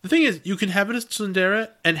 The thing is, you can have it as tsundere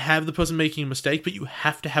and have the person making a mistake, but you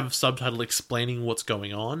have to have a subtitle explaining what's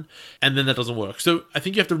going on, and then that doesn't work. So I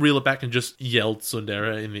think you have to reel it back and just yell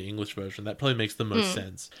tsundere in the English version. That probably makes the most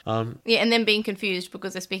sense. Yeah, and then being confused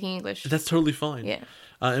because they're speaking English. That's totally fine. Yeah.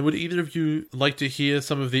 And would either of you like to hear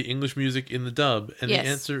some of the English music in the dub? And Yes. the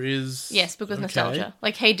answer is... Yes, because okay. nostalgia.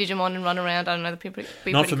 Like, hey, Digimon and run around. I don't know, the people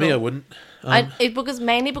be Not pretty for cool. me, I wouldn't.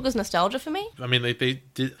 Mainly because nostalgia for me. I mean, they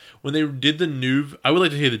did... When they did the new... I would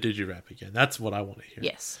like to hear the Digirap again. That's what I want to hear.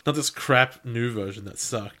 Yes. Not this crap new version that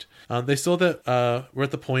sucked. They saw that we're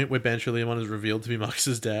at the point where Bancho Leomon is revealed to be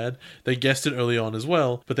Marcus's dad. They guessed it early on as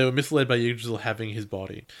well, but they were misled by Yggdrasil having his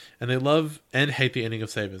body. And they love and hate the ending of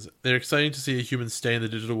Savers. They're excited to see a human stay in the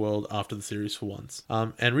digital world after the series for once.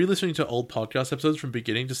 And re-listening to old podcast episodes from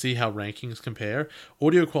beginning to see how rankings compare,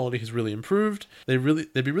 audio quality has really improved. They'd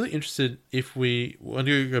be really interested if we want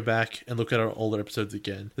to go back and look at our older episodes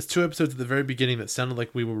again. There's 2 episodes at the very beginning that sounded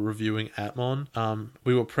like we were reviewing Atmon.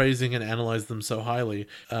 We were praising and analyzed them so highly.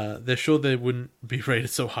 They're sure they wouldn't be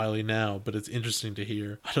rated so highly now, but it's interesting to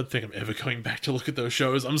hear. I don't think I'm ever going back to look at those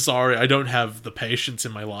shows. I'm sorry, I don't have the patience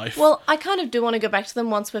in my life. Well, I kind of do want to go back to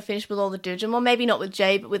them once we're finished with all the Digimon. Maybe not with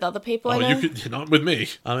Jay, but with other people I know. Not with me.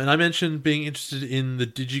 And I mentioned being interested in the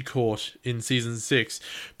Digicourt in Season 6,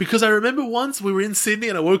 because I remember once we were in Sydney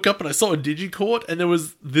and I woke up and I saw a Digicourt and there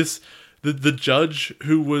was this... The judge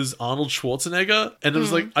who was Arnold Schwarzenegger, and it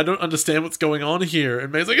was like, I don't understand what's going on here.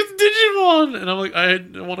 And May's like, it's Digimon! And I'm like, I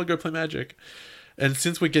want to go play Magic. And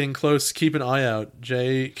since we're getting close, keep an eye out.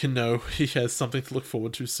 Jay can know he has something to look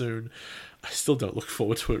forward to soon. I still don't look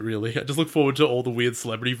forward to it, really. I just look forward to all the weird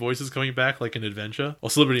celebrity voices coming back, like in Adventure. Or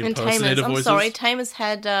celebrity And impersonator Tamers. I'm voices. sorry, Tamers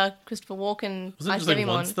had Christopher Walken. Wasn't it just like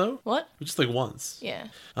once, though? What? Just like once. Yeah.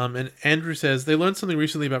 And Andrew says, they learned something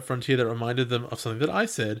recently about Frontier that reminded them of something that I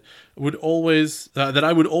said, that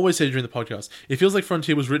I would always say during the podcast. It feels like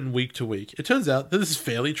Frontier was written week to week. It turns out that this is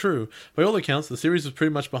fairly true. By all accounts, the series was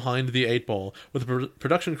pretty much behind the 8 ball, with the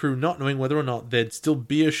production crew not knowing whether or not there'd still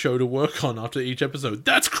be a show to work on after each episode.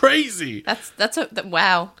 That's crazy!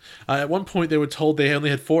 Wow. At one point, they were told they only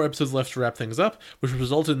had 4 episodes left to wrap things up, which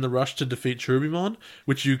resulted in the rush to defeat Cherubimon,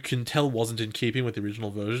 which you can tell wasn't in keeping with the original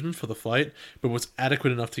version for the fight, but was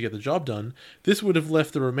adequate enough to get the job done. This would have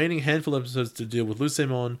left the remaining handful of episodes to deal with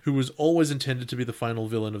Lucemon, who was always intended to be the final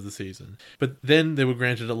villain of the season. But then they were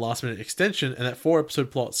granted a last-minute extension, and that 4-episode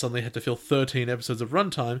plot suddenly had to fill 13 episodes of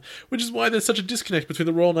runtime, which is why there's such a disconnect between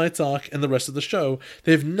the Royal Knights arc and the rest of the show.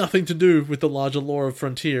 They have nothing to do with the larger lore of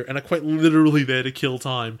Frontier, and are quite literally there to kill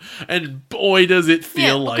time. And boy, does it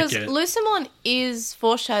feel like it. Because Lucemon is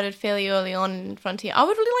foreshadowed fairly early on in Frontier. I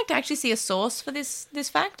would really like to actually see a source for this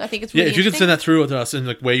fact. I think it's really if you interesting. could send that through to us and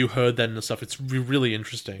like where you heard that and stuff, it's really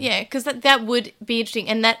interesting. Yeah, because that would be interesting,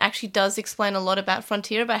 and that actually does explain a lot about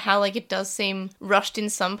Frontier, about how like it does seem rushed in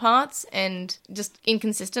some parts and just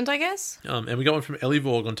inconsistent, I guess. And we got one from Ellie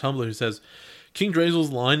Vorg on Tumblr who says, King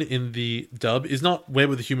Drazel's line in the dub is not "Where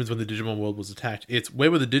were the humans when the Digimon world was attacked?" It's "Where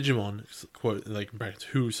were the Digimon," quote, like in brackets,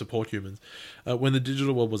 who support humans, when the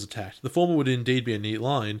digital world was attacked. The former would indeed be a neat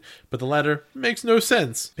line, but the latter makes no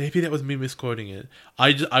sense. Maybe that was me misquoting it.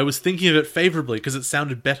 I was thinking of it favorably because it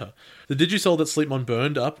sounded better. The Digisoul that Sleepmon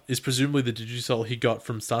burned up is presumably the Digisoul he got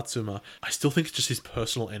from Satsuma. I still think it's just his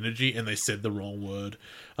personal energy and they said the wrong word.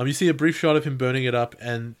 You see a brief shot of him burning it up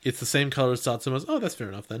and it's the same color as Satsuma's. Oh, that's fair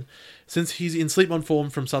enough then. Since he's in Sleepmon form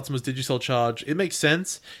from Satsuma's Digisoul charge, it makes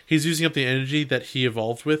sense. He's using up the energy that he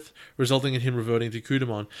evolved with, resulting in him reverting to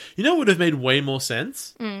Kudamon. You know what would have made way more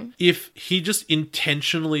sense? If he just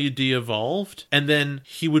intentionally de-evolved and then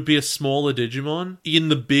he would be a smaller Digimon in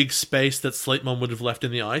the big space that Sleepmon would have left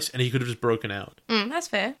in the ice and he could have just broken out. That's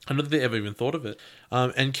fair. I don't think they ever even thought of it.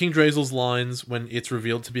 And King Drazel's lines, when it's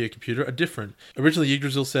revealed to be a computer, are different. Originally,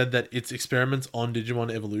 Yggdrasil said that its experiments on Digimon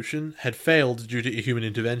evolution had failed due to human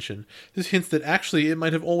intervention. This hints that actually it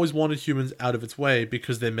might have always wanted humans out of its way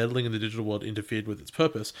because their meddling in the digital world interfered with its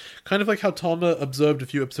purpose. Kind of like how Toma observed a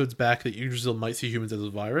few episodes back that Yggdrasil might see humans as a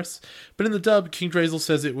virus. But in the dub, King Drazel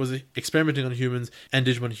says it was experimenting on humans and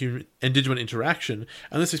Digimon interaction,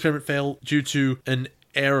 and this experiment failed due to an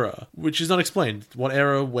error, which is not explained. What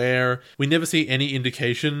error, where? We never see any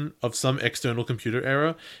indication of some external computer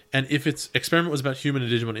error, and if its experiment was about human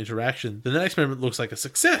and Digimon interaction, then that experiment looks like a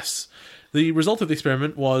success. The result of the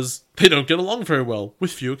experiment was they don't get along very well,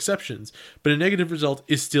 with few exceptions, but a negative result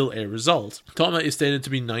is still a result. Toma is stated to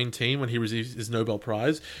be 19 when he receives his Nobel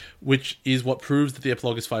Prize, which is what proves that the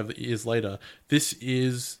epilogue is 5 years later. This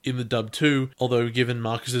is in the dub too, although given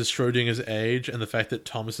Marcus's Schrodinger's age and the fact that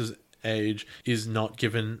Thomas's age is not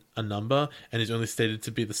given a number and is only stated to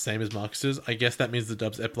be the same as Marcus's, I guess that means the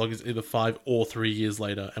dub's epilogue is either 5 or 3 years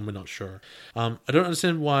later, and we're not sure. I don't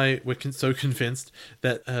understand why we're so convinced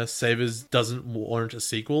that Savers doesn't warrant a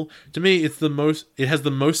sequel. To me, it has the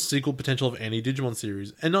most sequel potential of any Digimon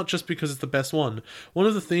series, and not just because it's the best one. One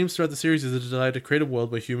of the themes throughout the series is the desire to create a world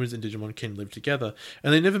where humans and Digimon can live together,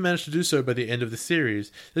 and they never managed to do so by the end of the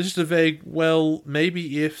series. There's just a vague, well,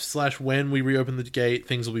 maybe if/when we reopen the gate,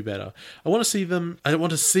 things will be better. I want to see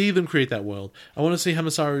them create that world. I want to see how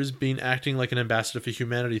Masaru's been acting like an ambassador for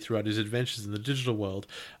humanity throughout his adventures in the digital world.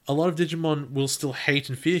 A lot of Digimon will still hate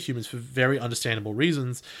and fear humans for very understandable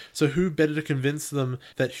reasons, so who better to convince them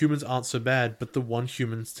that humans aren't so bad, but the one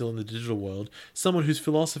human still in the digital world, someone whose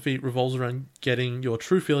philosophy revolves around getting your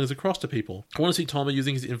true feelings across to people. I want to see Toma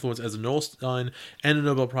using his influence as a Norstein and a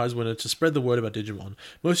Nobel Prize winner to spread the word about Digimon.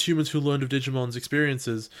 Most humans who learned of Digimon's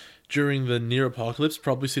experiences during the near apocalypse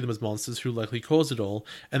probably see them as monsters who likely caused it all,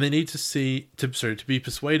 and they need to be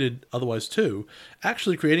persuaded otherwise too.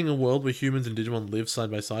 Actually creating a world where humans and Digimon live side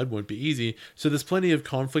by side won't be easy, so there's plenty of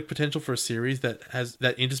conflict potential for a series that has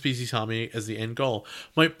that interspecies harmony as the end goal.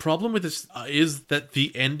 My problem with this is that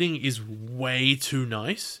the ending is way too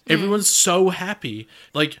nice. Everyone's so happy.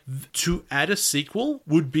 Like, to add a sequel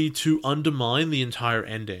would be to undermine the entire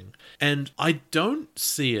ending. And I don't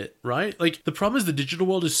see it, right? Like, the problem is the digital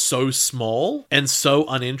world is so small and so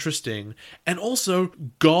uninteresting. And also,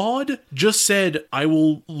 God just said, I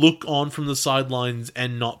will look on from the sidelines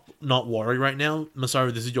and not not worry right now.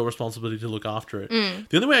 Masaru, this is your responsibility to look after it.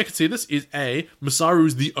 The only way I could see this is A, Masaru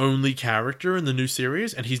is the only character in the new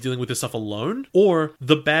series and he's dealing with this stuff alone, or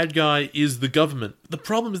the bad guy is the government. The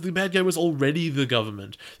problem is the bad guy was already the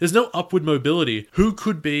government. There's no upward mobility. Who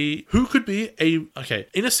could be okay,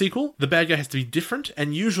 in a sequel, the bad guy has to be different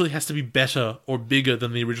and usually has to be better or bigger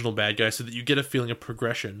than the original bad guy so that you get a feeling of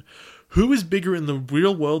progression. Who is bigger in the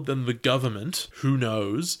real world than the government? Who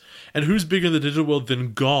knows? And who's bigger in the digital world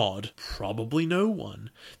than God? Probably no one.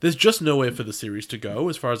 There's just nowhere for the series to go,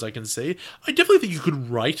 as far as I can see. I definitely think you could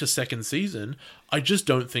write a second season. I just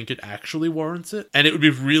don't think it actually warrants it. And it would be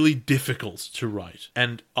really difficult to write.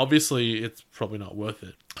 And obviously, it's probably not worth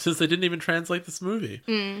it, since they didn't even translate this movie.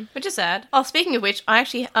 Which is sad. Oh, speaking of which, I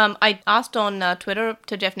actually I asked on Twitter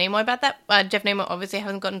to Jeff Nimoy about that. Jeff Nimoy obviously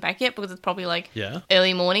hasn't gotten back yet because it's probably like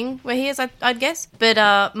early morning where he is, I'd guess.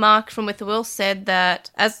 But Mark from With the Will said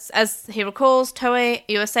that as he recalls, Toei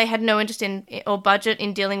USA had no interest in or budget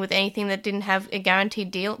in dealing with anything that didn't have a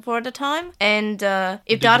guaranteed deal for at the time. And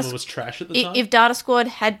if Digimon was trash at the time? If Data Squad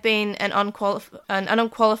had been an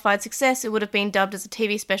unqualified success, it would have been dubbed as a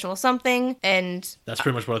TV special or something. And that's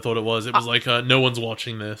pretty much what I thought it was. It was like, no one's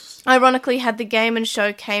watching this. Ironically, had the game and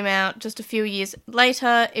show came out just a few years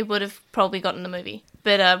later, it would have probably gotten the movie.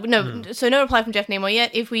 But so no reply from Jeff Nimoy yet.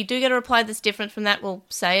 If we do get a reply that's different from that, we'll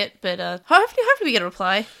say it. But hopefully we get a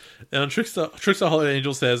reply. And Trickstar Holiday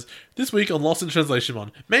Angel says, this week on Lost in Translation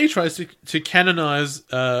Mon, May tries to canonize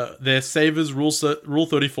their Savers Rule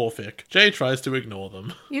 34 fic. Jay tries to ignore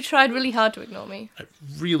them. You tried really hard to ignore me. I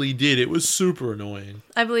really did. It was super annoying.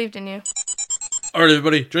 I believed in you. Alright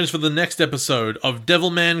everybody, join us for the next episode of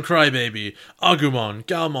Devilman Crybaby, Agumon,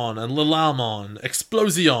 Galmon, and Lilalmon,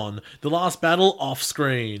 Explosion, the last battle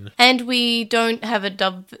off-screen. And we don't have a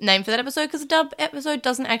dub name for that episode because the dub episode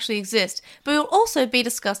doesn't actually exist. But we'll also be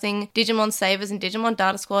discussing Digimon Savers and Digimon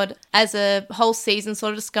Data Squad as a whole season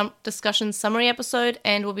sort of discussion summary episode,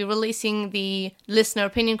 and we'll be releasing the listener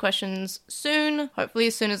opinion questions soon, hopefully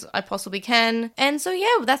as soon as I possibly can. And so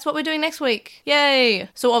yeah, that's what we're doing next week. Yay!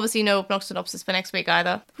 So obviously no Obnox Synopsis for next week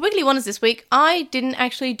either. For Weekly Wonders this week, I didn't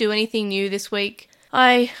actually do anything new this week.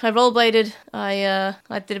 I rollerbladed.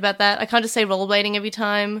 I did about that. I can't just say rollerblading every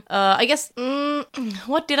time. I guess,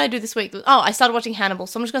 what did I do this week? Oh, I started watching Hannibal,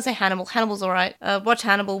 so I'm just gonna say Hannibal. Hannibal's alright. Watch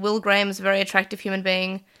Hannibal. Will Graham is a very attractive human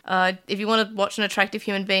being. If you want to watch an attractive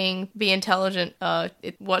human being be intelligent,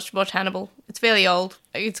 watch Hannibal. It's fairly old.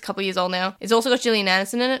 It's a couple of years old now. It's also got Gillian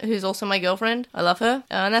Anderson in it, who's also my girlfriend. I love her.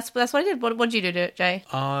 And that's what I did. What did you do, Jay?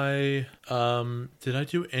 Did I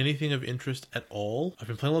do anything of interest at all? I've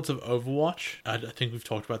been playing lots of Overwatch. I think we've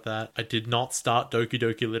talked about that. I did not start Doki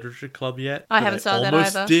Doki Literature Club yet. I haven't started that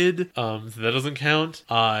either. Almost did. So that doesn't count.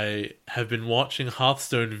 I have been watching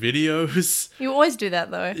Hearthstone videos. You always do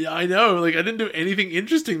that, though. Yeah, I know. Like, I didn't do anything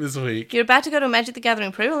interesting this week. You're about to go to a Magic the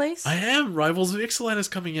Gathering pre-release. I am. Rivals of Ixalan is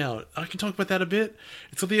coming out. I can talk about that a bit.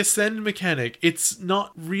 It's got the Ascend mechanic. It's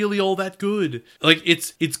not really all that good. Like,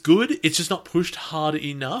 it's good. It's just not pushed hard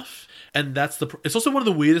enough. And that's it's also one of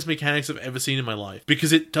the weirdest mechanics I've ever seen in my life,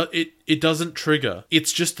 because it doesn't trigger.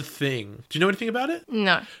 It's just a thing. Do you know anything about it?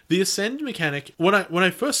 No. The Ascend mechanic, when I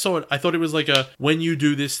first saw it, I thought it was like when you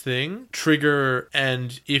do this thing, trigger,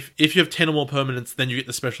 and if you have 10 or more permanents, then you get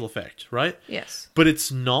the special effect, right? Yes. But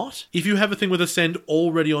it's not. If you have a thing with Ascend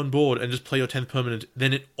already on board and just play your 10th permanent,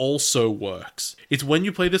 then it also works. It's when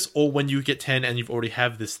you play this or when you get 10 and you've already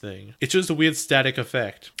have this thing. It's just a weird static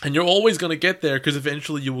effect. And you're always going to get there because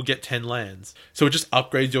eventually you will get 10 lands. So it just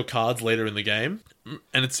upgrades your cards later in the game.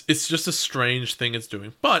 And it's just a strange thing it's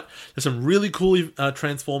doing. But there's some really cool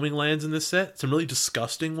transforming lands in this set. Some really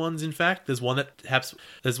disgusting ones, in fact. There's one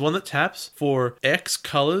that taps for X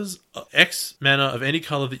colors, X mana of any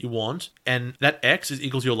color that you want, and that X is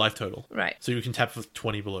equal to your life total. Right. So you can tap for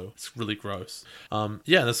 20 blue. It's really gross.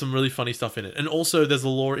 Yeah, there's some really funny stuff in it. And also there's the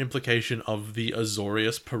lore implication of the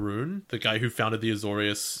Azorius Perun, the guy who founded the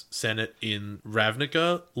Azorius Senate in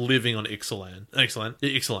Ravnica, living on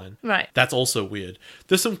Ixalan. Right. That's also weird.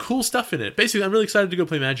 There's some cool stuff in it. Basically, I'm really excited to go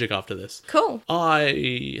play Magic after this. Cool.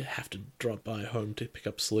 I have to drop by home to pick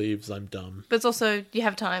up sleeves. I'm dumb. But it's also, you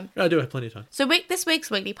have time. I do have plenty of time. So this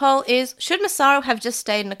week's weekly poll is, should Masaru have just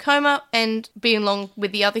stayed in a coma and be along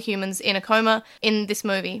with the other humans in a coma in this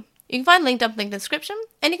movie? You can find linked up in the description,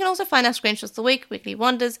 and you can also find our screenshots of the week, weekly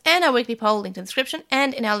wonders, and our weekly poll linked in the description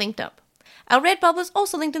and in our linked up. Our Redbubble is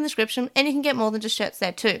also linked in the description, and you can get more than just shirts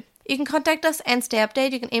there too. You can contact us and stay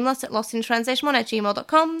updated. You can email us at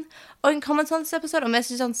lostintranslationmon@gmail.com, or you can comment on this episode or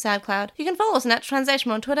message on SoundCloud. You can follow us on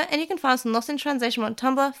 @TranslationMon on Twitter, and you can find us on Lost in Translation on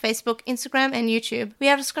Tumblr, Facebook, Instagram, and YouTube. We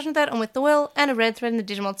have a discussion thread on With the Will and a red thread in the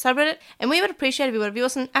Digimon subreddit, and we would appreciate if you would review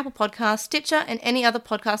us on Apple Podcasts, Stitcher, and any other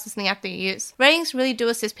podcast listening app that you use. Ratings really do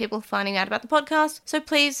assist people finding out about the podcast, so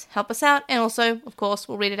please help us out, and also, of course,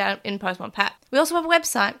 we'll read it out in Postmon Pat. We also have a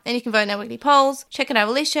website, and you can vote in our weekly polls, check out our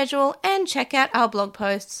release schedule, and check out our blog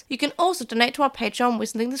posts. You can also donate to our Patreon, which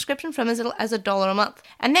is linked in the description, from as little as $1 a month,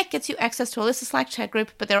 and that gets you access to a list of Slack chat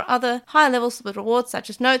group, but there are other higher levels with rewards such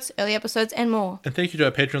as notes, early episodes, and more. And thank you to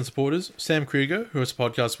our Patreon supporters, Sam Krieger, who has a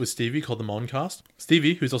podcast with Stevie called The Moncast,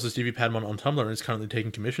 Stevie, who's also Stevie Padmon on Tumblr and is currently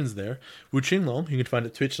taking commissions there, Wu Qinglong, who you can find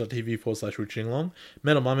at twitch.tv/Wu Qinglong,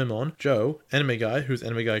 Metal Mamemon, Joe, Anime Guy, who's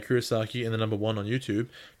Anime Guy Kurosaki and the number 1 on YouTube,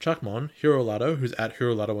 Chuckmon, Hiro Lado, who's at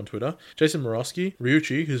Hiro Lado on Twitter, Jason Morosky,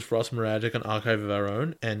 Ryuchi, who's Frost Moragic on Archive of Our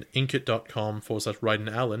Own, and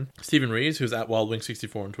inkit.com/Raiden Allen, Stephen Rees, who's at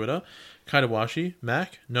WildWing64 on Twitter, Kaidawashi,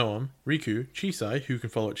 Mac, Noam, Riku, Chisai, who you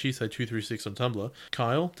can follow at Chisai236 on Tumblr,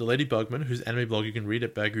 Kyle, The Lady Bugman, whose anime blog you can read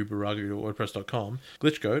at bagubaragu.wordpress.com,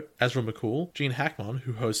 Glitchgoat, Azrael McCool, Gene Hackmon,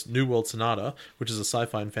 who hosts New World Sonata, which is a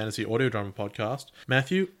sci-fi and fantasy audio drama podcast,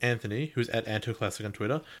 Matthew, Anthony, who's at AntoClassic on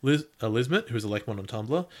Twitter, Elizabeth, who's Elecmon on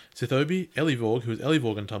Tumblr, Sithobi, Ellie Vorg, who's Ellie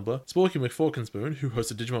Vorg on Tumblr, Sporky McForkinspoon, who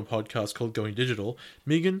hosts a Digimon podcast called Going Digital,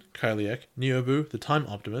 Megan, Kyliak, Neobu, The Time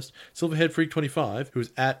Optimist, Silverhead Freak 25,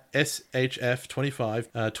 who's at SHF25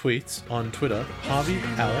 tweets on Twitter, Harvey,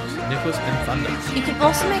 Alex, Nicholas, and Thunder. You can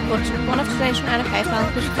also make one-off donation out of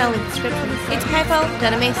PayPal, which is found in the description. It's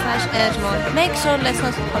paypal.me/Edgemon. Make sure to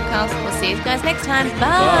listen to the podcast. We'll see you guys next time.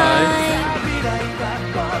 Bye.